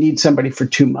 They need somebody for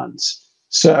 2 months.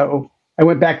 So I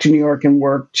went back to New York and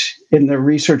worked in the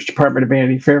research department of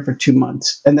Vanity Fair for 2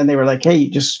 months. And then they were like, hey,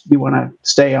 you want to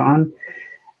stay on?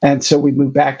 And so we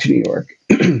moved back to New York.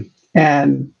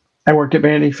 And I worked at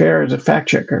Vanity Fair as a fact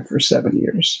checker for 7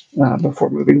 years before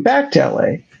moving back to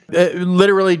LA.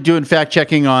 Literally doing fact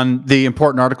checking on the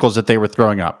important articles that they were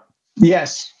throwing up.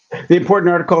 Yes, the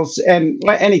important articles and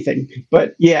anything.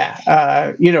 But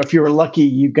yeah, if you were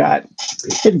lucky,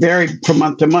 it varied from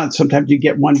month to month. Sometimes you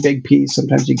get one big piece.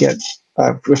 Sometimes you get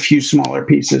a few smaller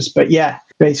pieces. But yeah,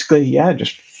 basically,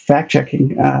 just fact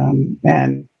checking.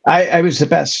 And I was the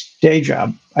best day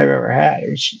job I've ever had.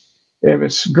 It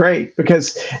was great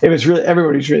because it was really,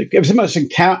 it was the most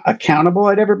accountable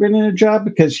I'd ever been in a job,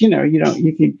 because, you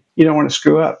don't want to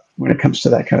screw up when it comes to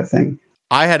that kind of thing.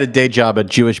 I had a day job at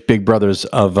Jewish Big Brothers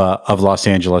of Los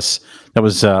Angeles. That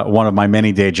was one of my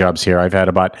many day jobs here. I've had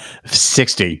about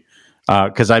 60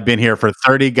 because I've been here for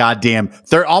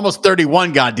almost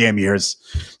 31 goddamn years.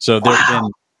 So there's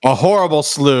been a horrible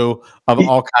slew of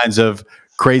all kinds of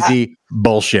crazy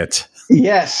bullshit.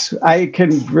 Yes, I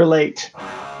can relate.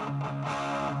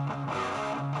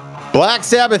 Black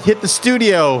Sabbath hit the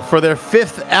studio for their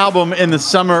 5th album in the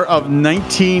summer of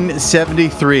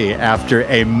 1973. After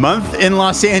a month in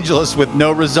Los Angeles with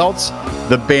no results,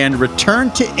 the band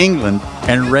returned to England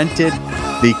and rented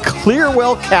the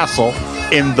Clearwell Castle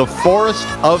in the Forest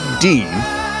of Dean,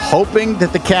 hoping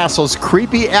that the castle's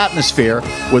creepy atmosphere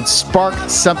would spark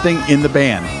something in the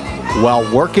band. While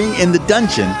working in the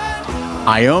dungeon,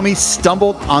 Iommi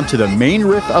stumbled onto the main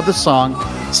riff of the song,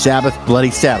 Sabbath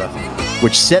Bloody Sabbath,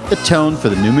 which set the tone for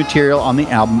the new material on the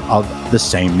album of the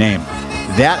same name.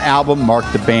 That album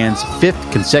marked the band's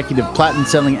 5th consecutive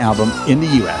platinum-selling album in the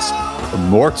U.S.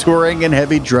 More touring and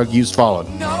heavy drug use followed.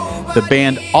 The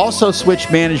band also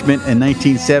switched management in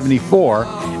 1974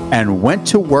 and went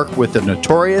to work with the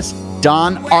notorious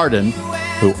Don Arden,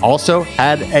 who also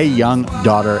had a young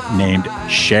daughter named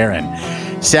Sharon.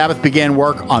 Sabbath began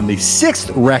work on the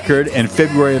 6th record in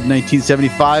February of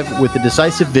 1975 with the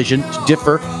decisive vision to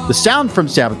differ the sound from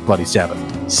Sabbath Bloody Sabbath.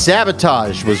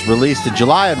 Sabotage was released in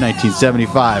July of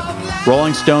 1975.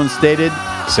 Rolling Stone stated,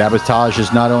 Sabotage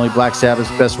is not only Black Sabbath's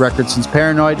best record since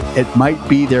Paranoid, it might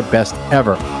be their best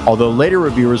ever. Although later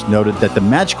reviewers noted that the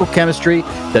magical chemistry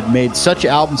that made such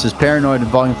albums as Paranoid and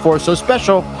Volume 4 so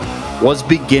special was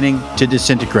beginning to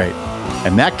disintegrate.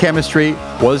 And that chemistry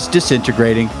was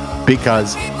disintegrating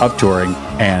because of touring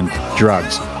and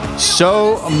drugs.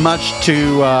 So much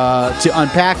to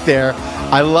unpack there.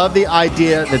 I love the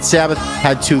idea that Sabbath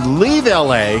had to leave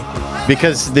LA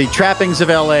because the trappings of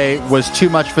LA was too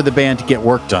much for the band to get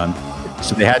work done.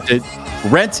 So they had to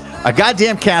rent a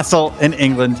goddamn castle in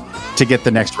England to get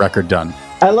the next record done.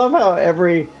 I love how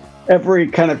every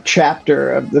kind of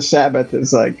chapter of the Sabbath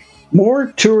is like,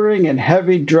 more touring and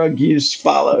heavy drug use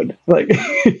followed. Like,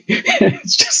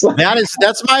 it's just like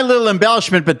that's my little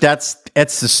embellishment, but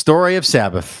it's the story of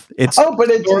Sabbath.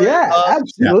 Absolutely.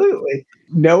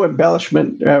 No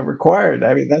embellishment required.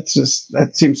 I mean, that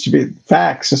seems to be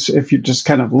facts. If you just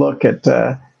kind of look at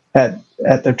the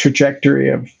trajectory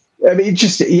of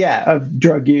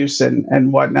drug use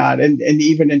and whatnot, and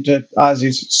even into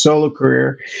Ozzy's solo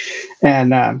career,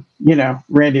 and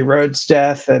Randy Rhoads'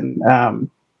 death, and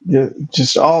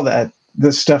just all that,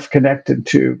 the stuff connected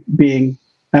to being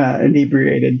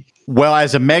inebriated. Well,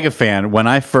 as a mega fan, when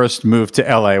I first moved to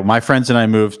LA, my friends and I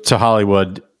moved to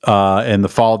Hollywood in the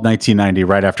fall of 1990,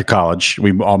 right after college.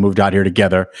 We all moved out here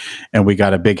together, and we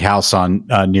got a big house on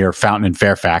near Fountain and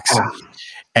Fairfax.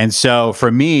 And so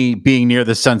for me, being near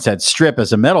the Sunset Strip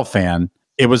as a metal fan,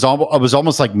 it was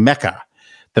almost like Mecca.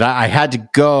 That I had to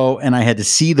go and I had to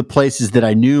see the places that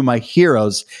I knew my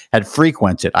heroes had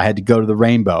frequented. I had to go to the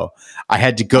Rainbow. I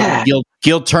had to go to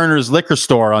Gil Turner's liquor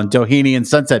store on Doheny and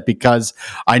Sunset because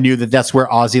I knew that that's where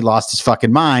Ozzy lost his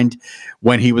fucking mind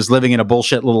when he was living in a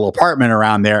bullshit little apartment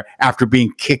around there after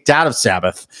being kicked out of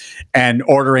Sabbath and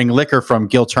ordering liquor from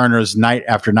Gil Turner's night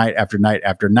after night after night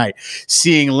after night.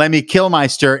 Seeing Lemmy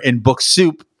Kilmister in Book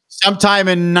Soup sometime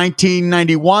in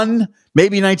 1991,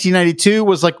 maybe 1992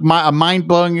 was like a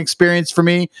mind-blowing experience for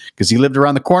me because he lived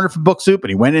around the corner from Book Soup and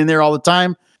he went in there all the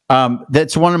time.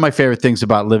 That's one of my favorite things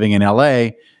about living in LA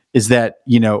is that,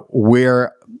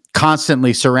 we're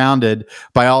constantly surrounded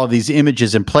by all of these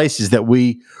images and places that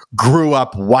we grew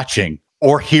up watching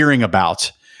or hearing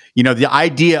about. The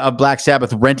idea of Black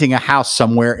Sabbath renting a house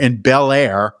somewhere in Bel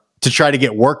Air to try to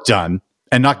get work done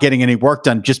and not getting any work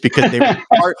done just because they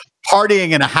were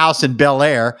partying in a house in Bel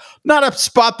Air. Not a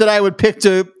spot that I would pick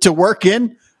to work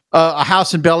in, a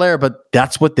house in Bel Air, but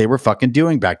that's what they were fucking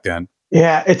doing back then.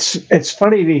 Yeah, it's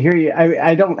funny to hear you.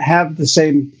 I don't have the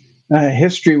same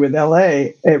history with LA.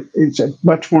 It's a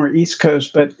much more East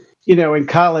Coast, but in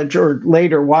college or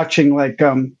later watching like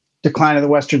Decline of the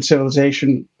Western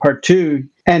Civilization Part 2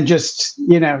 and just,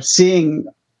 seeing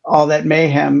all that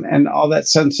mayhem and all that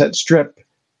Sunset Strip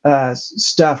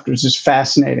stuff was just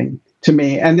fascinating to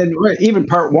me. And then even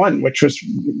Part 1, which was,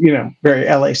 very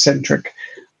LA centric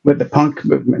with the punk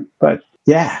movement. But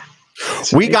yeah.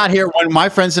 We got here when my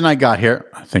friends and I got here.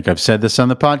 I think I've said this on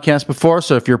the podcast before.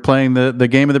 So if you're playing the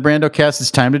game of the Brando cast, it's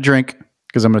time to drink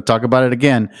because I'm going to talk about it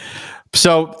again.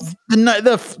 So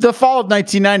the fall of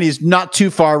 1990 is not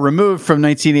too far removed from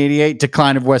 1988,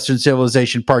 Decline of Western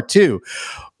Civilization Part 2.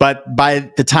 But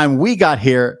by the time we got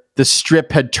here, the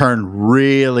strip had turned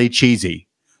really cheesy.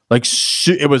 Like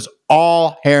it was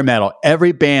all hair metal.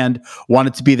 Every band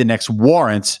wanted to be the next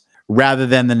Warrant rather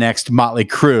than the next Motley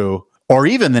Crue or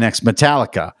even the next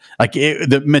Metallica. Like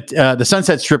the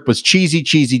Sunset Strip was cheesy,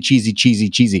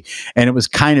 and it was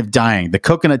kind of dying. The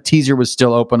Coconut Teaser was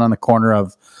still open on the corner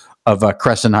of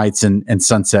Crescent Heights and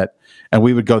Sunset, and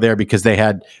we would go there because they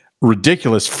had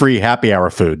ridiculous free happy hour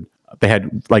food. They had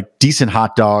like decent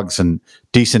hot dogs and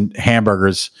decent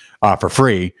hamburgers for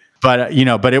free. But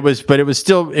it was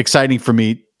still exciting for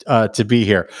me to be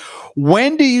here.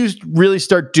 When do you really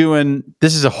start doing?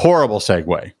 This is a horrible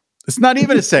segue. It's not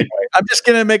even a segue. I'm just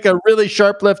going to make a really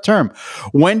sharp left turn.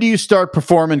 When do you start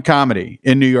performing comedy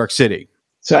in New York City?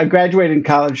 So I graduated in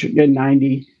college in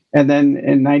 '90, and then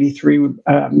in '93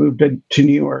 moved to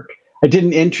New York. I did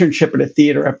an internship at a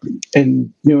theater up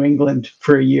in New England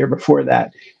for a year before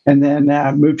that, and then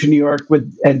moved to New York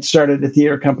and started a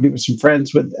theater company with some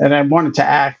friends and I wanted to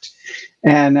act,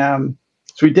 and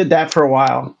so we did that for a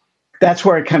while. That's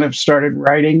where I kind of started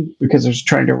writing because I was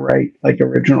trying to write like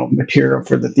original material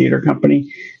for the theater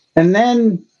company, and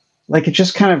then like it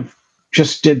just kind of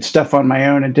just did stuff on my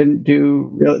own and didn't do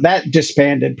really. That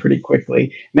disbanded pretty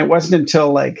quickly, and it wasn't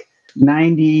until like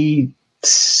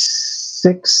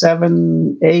 '96,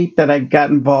 '7, '8 that I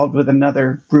got involved with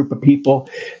another group of people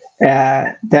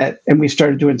and we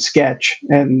started doing sketch,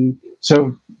 and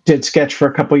so did sketch for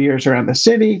a couple of years around the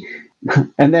city,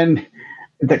 and then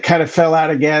that kind of fell out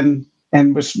again,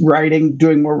 and was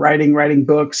doing more writing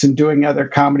books and doing other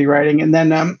comedy writing, and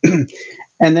then and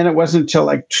then it wasn't until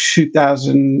like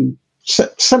 2000,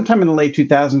 sometime in the late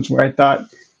 2000s, where I thought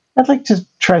I'd like to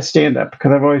try stand up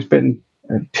because I've always been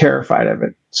terrified of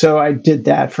it. So I did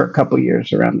that for a couple of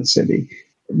years around the city.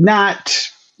 Not,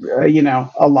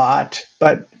 a lot,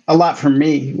 but a lot for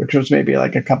me, which was maybe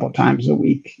like a couple of times a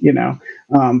week,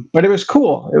 but it was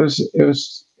cool. It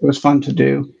was fun to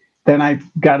do. Then I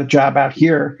got a job out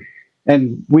here,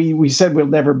 and we said we'll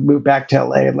never move back to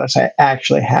LA unless I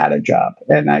actually had a job.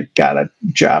 And I got a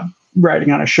job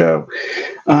writing on a show,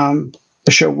 the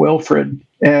show Wilfred.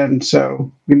 And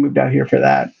so we moved out here for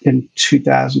that in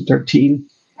 2013.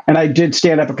 And I did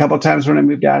stand up a couple of times when I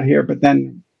moved out here, but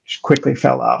then quickly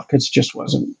fell off because it just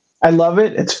wasn't. I love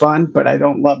it. It's fun, but I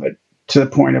don't love it to the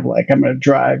point of like, I'm going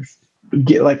to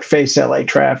face LA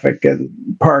traffic and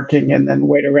parking and then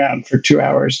wait around for 2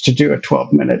 hours to do a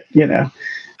 12-minute,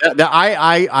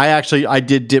 I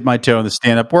did dip my toe in the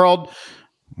stand-up world.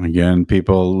 Again,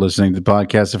 people listening to the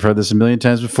podcast have heard this a million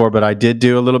times before, but I did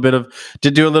do a little bit of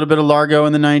Largo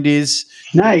in the 90s.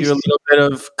 Nice. Do a little bit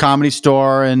of Comedy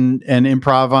Store and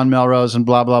improv on Melrose and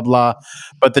blah, blah, blah.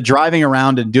 But the driving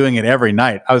around and doing it every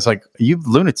night, I was like, you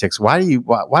lunatics, why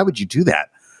would you do that?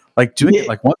 Like doing it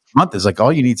like once a month is like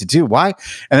all you need to do. Why?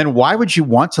 And then why would you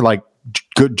want to like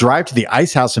go drive to the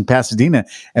Ice House in Pasadena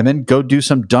and then go do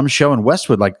some dumb show in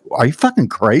Westwood? Like, are you fucking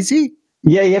crazy?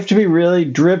 Yeah, you have to be really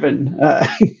driven to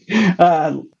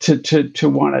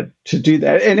want to do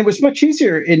that. And it was much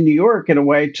easier in New York in a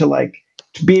way to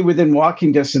be within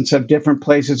walking distance of different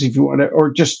places if you want to,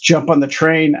 or just jump on the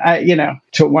train,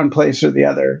 to one place or the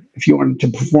other if you wanted to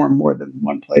perform more than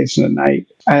one place in a night.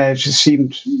 It just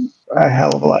seemed a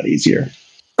hell of a lot easier.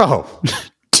 Oh,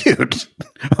 dude.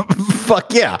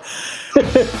 Fuck yeah.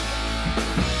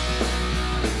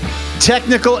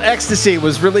 Technical Ecstasy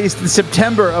was released in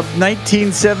September of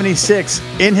 1976.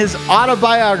 In his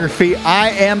autobiography, I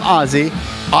Am Ozzy,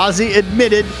 Ozzy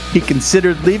admitted he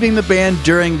considered leaving the band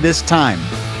during this time.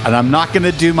 And I'm not going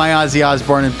to do my Ozzy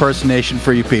Osbourne impersonation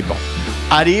for you people.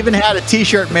 I'd even had a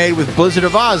t-shirt made with Blizzard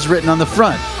of Oz written on the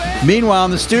front. Meanwhile,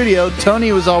 in the studio,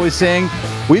 Tony was always saying,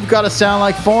 "We've got to sound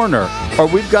like Foreigner," or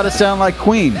 "We've got to sound like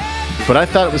Queen." But I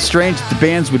thought it was strange that the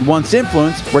bands we'd once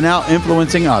influenced were now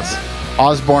influencing us.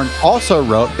 Osbourne also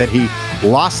wrote that he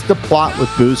lost the plot with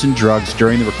booze and drugs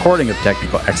during the recording of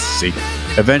Technical Ecstasy,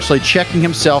 eventually checking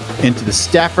himself into the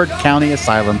Stafford County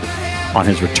Asylum on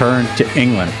his return to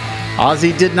England.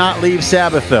 Ozzy did not leave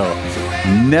Sabbath, though.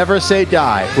 Never Say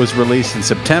Die was released in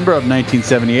September of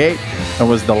 1978 and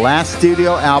was the last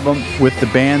studio album with the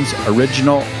band's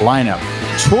original lineup.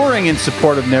 Touring in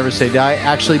support of Never Say Die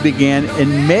actually began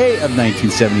in May of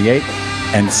 1978,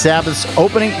 and Sabbath's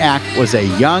opening act was a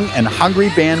young and hungry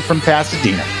band from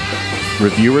Pasadena.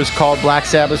 Reviewers called Black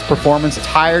Sabbath's performance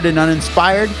tired and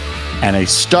uninspired, and a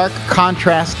stark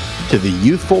contrast to the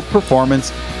youthful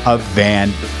performance of Van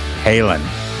Halen.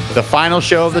 The final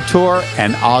show of the tour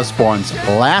and Osbourne's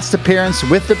last appearance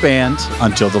with the band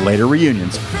until the later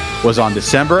reunions was on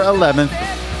December 11th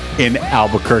in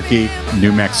Albuquerque,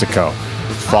 New Mexico.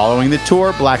 Following the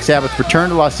tour, Black Sabbath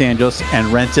returned to Los Angeles and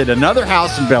rented another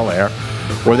house in Bel Air,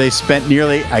 where they spent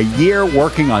nearly a year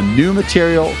working on new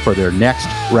material for their next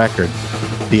record.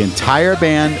 The entire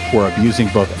band were abusing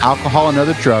both alcohol and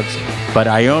other drugs, but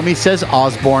Iommi says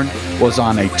Osbourne was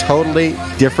on a totally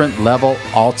different level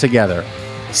altogether.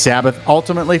 Sabbath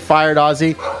ultimately fired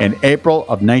Ozzy in April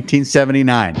of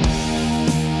 1979.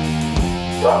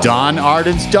 Don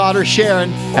Arden's daughter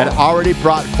Sharon had already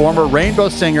brought former Rainbow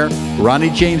singer Ronnie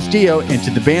James Dio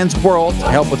into the band's world to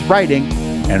help with writing,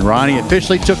 and Ronnie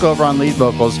officially took over on lead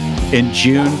vocals in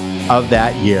June of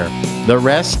that year. The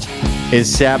rest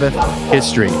is Sabbath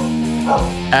history.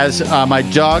 As my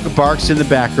dog barks in the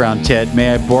background, Ted,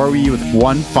 may I bore you with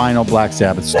one final Black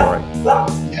Sabbath story?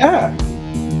 Yeah.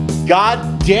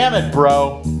 God damn it,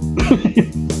 bro.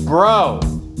 Bro.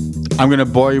 I'm going to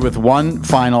bore you with one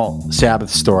final Sabbath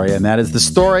story, and that is the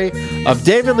story of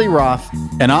David Lee Roth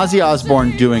and Ozzy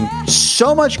Osbourne doing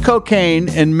so much cocaine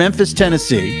in Memphis,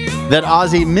 Tennessee, that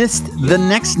Ozzy missed the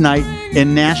next night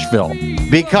in Nashville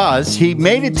because he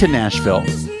made it to Nashville,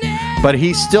 but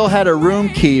he still had a room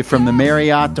key from the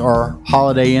Marriott or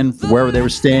Holiday Inn, wherever they were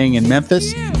staying in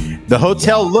Memphis. The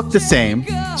hotel looked the same,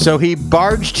 so he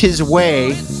barged his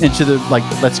way into the,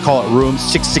 let's call it room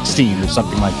 616 or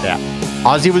something like that.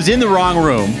 Ozzy was in the wrong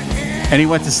room, and he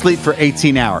went to sleep for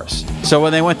 18 hours. So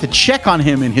when they went to check on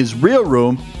him in his real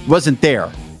room, he wasn't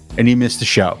there, and he missed the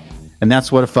show. And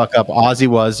that's what a fuck up Ozzy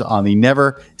was on the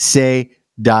Never Say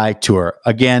Die tour.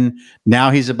 Again, now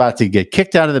he's about to get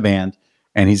kicked out of the band,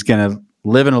 and he's going to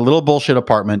live in a little bullshit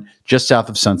apartment just south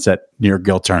of Sunset near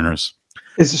Gil Turner's.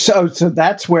 So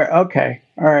that's where, okay.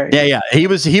 All right. Yeah. He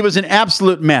was an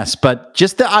absolute mess, but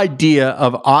just the idea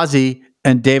of Ozzy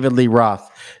and David Lee Roth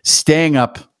staying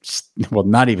up, well,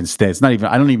 not even stay. It's not even,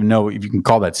 I don't even know if you can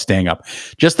call that staying up.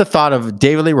 Just the thought of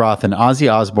David Lee Roth and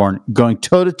Ozzy Osbourne going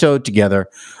toe to toe together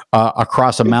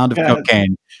across a mound of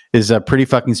cocaine is pretty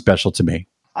fucking special to me.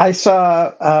 I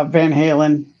saw Van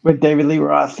Halen with David Lee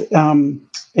Roth in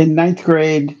ninth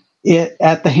grade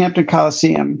at the Hampton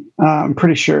Coliseum, I'm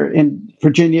pretty sure, in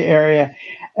Virginia area.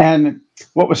 And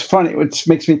what was funny, which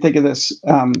makes me think of this,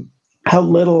 how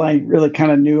little I really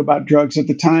kind of knew about drugs at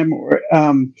the time.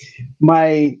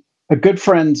 A good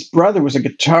friend's brother was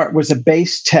a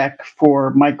bass tech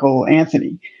for Michael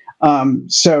Anthony.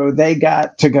 So they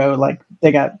got to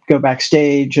go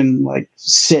backstage and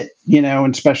sit,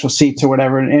 in special seats or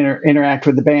whatever and interact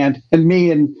with the band. And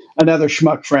me and another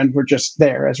schmuck friend were just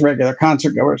there as regular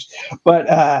concert goers.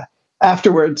 But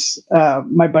afterwards,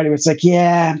 my buddy was like,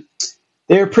 yeah,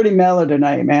 they were pretty mellow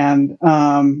tonight, man.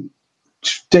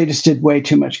 They just did way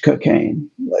too much cocaine.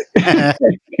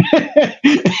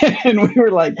 And we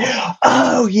were like,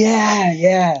 oh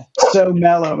yeah. So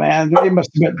mellow, man.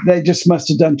 They just must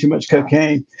have done too much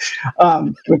cocaine.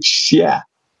 Which, yeah,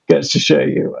 goes to show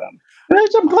you.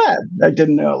 I'm glad I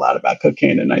didn't know a lot about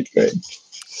cocaine in ninth grade.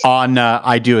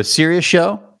 I do a Sirius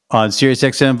show on Sirius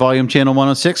XM Volume Channel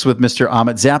 106 with Mr.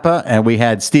 Amit Zappa, and we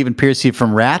had Stephen Piercy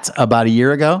from Rat about a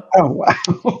year ago. Oh,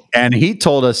 wow. And he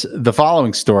told us the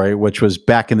following story, which was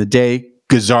back in the day,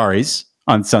 Gazzarri's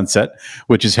on Sunset,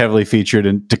 which is heavily featured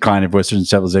in Decline of Western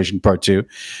Civilization Part 2.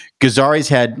 Gazzarri's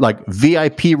had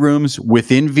VIP rooms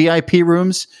within VIP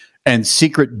rooms and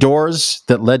secret doors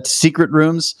that led to secret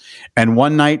rooms. And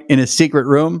one night in a secret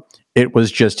room, it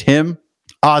was just him,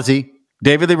 Ozzy,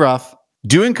 David Lee Roth,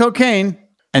 doing cocaine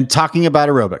and talking about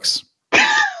aerobics.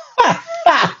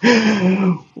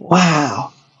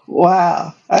 Wow.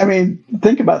 I mean,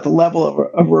 think about the level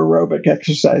of aerobic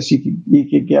exercise you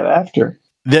could get after.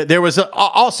 There was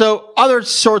also other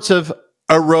sorts of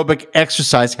aerobic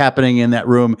exercise happening in that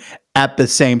room at the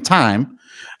same time.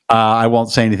 I won't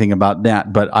say anything about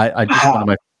that, but I just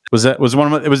it was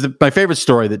my favorite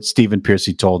story that Stephen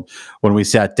Piercy told when we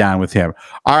sat down with him.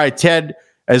 All right, Ted,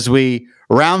 as we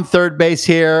round third base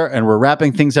here and we're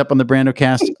wrapping things up on the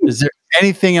Brandocast, is there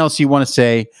anything else you want to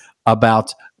say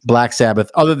about Black Sabbath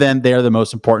other than they're the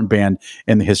most important band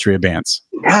in the history of bands?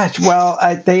 Gosh, well,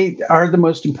 they are the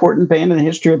most important band in the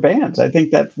history of bands. I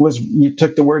think you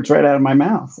took the words right out of my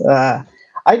mouth.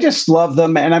 I just love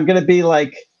them, and I'm going to be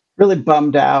really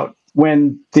bummed out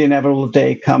when the inevitable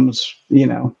day comes,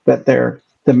 that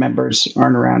the members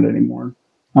aren't around anymore.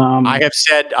 I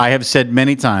have said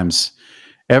many times,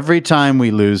 every time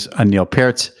we lose a Neil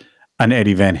Peart, an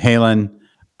Eddie Van Halen,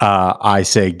 I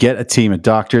say, get a team of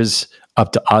doctors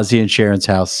up to Ozzy and Sharon's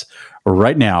house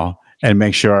right now and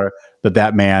make sure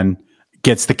that man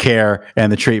gets the care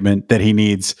and the treatment that he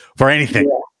needs for anything.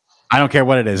 I don't care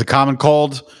what it is. A common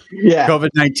cold, Yeah.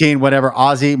 COVID-19, whatever.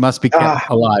 Ozzy must be kept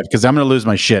alive because I'm going to lose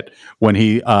my shit when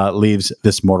he leaves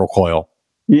this mortal coil.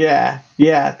 Yeah.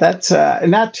 That's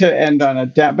not to end on a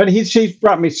down, but he's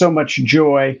brought me so much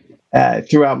joy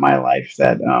throughout my life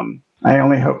that I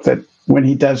only hope that when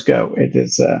he does go, it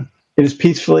is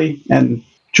peacefully and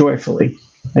joyfully,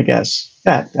 I guess.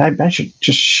 God, I should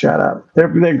just shut up. They're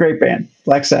a great band,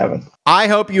 Black Sabbath. I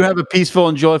hope you have a peaceful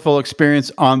and joyful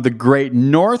experience on the Great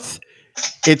North.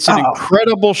 It's an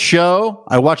incredible show.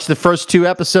 I watched the first 2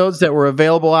 episodes that were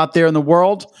available out there in the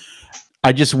world.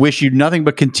 I just wish you nothing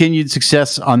but continued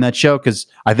success on that show because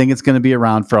I think it's going to be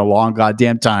around for a long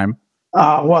goddamn time.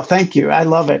 Well, thank you. I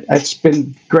love it. It's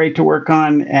been great to work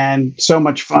on and so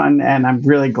much fun. And I'm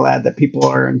really glad that people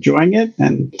are enjoying it.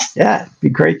 And yeah, it'd be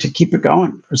great to keep it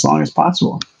going for as long as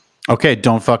possible. Okay,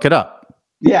 don't fuck it up.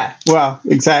 Yeah, well,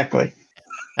 exactly.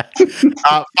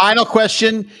 Final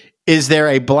question. Is there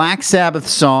a Black Sabbath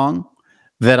song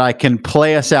that I can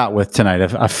play us out with tonight?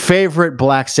 A favorite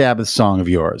Black Sabbath song of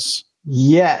yours?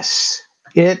 Yes,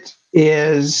 it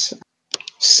is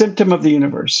Symptom of the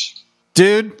Universe.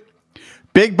 Dude.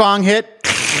 Big bong hit.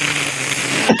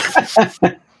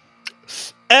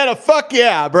 And a fuck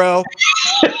yeah, bro.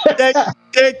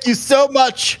 Thank you so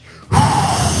much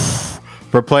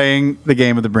for playing the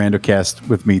game of the Brandocast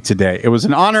with me today. It was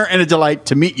an honor and a delight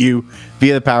to meet you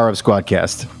via the power of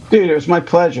Squadcast. Dude, it was my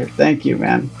pleasure. Thank you,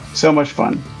 man. So much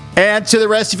fun. And to the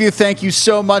rest of you, thank you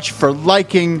so much for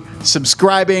liking,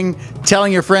 subscribing,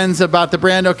 telling your friends about the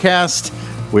Brandocast.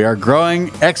 We are growing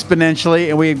exponentially,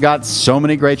 and we've got so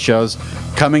many great shows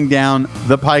coming down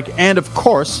the pike. And, of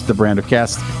course, the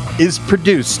Brandocast is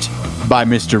produced by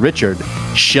Mr. Richard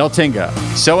Sheltinga.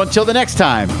 So until the next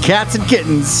time, cats and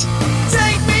kittens,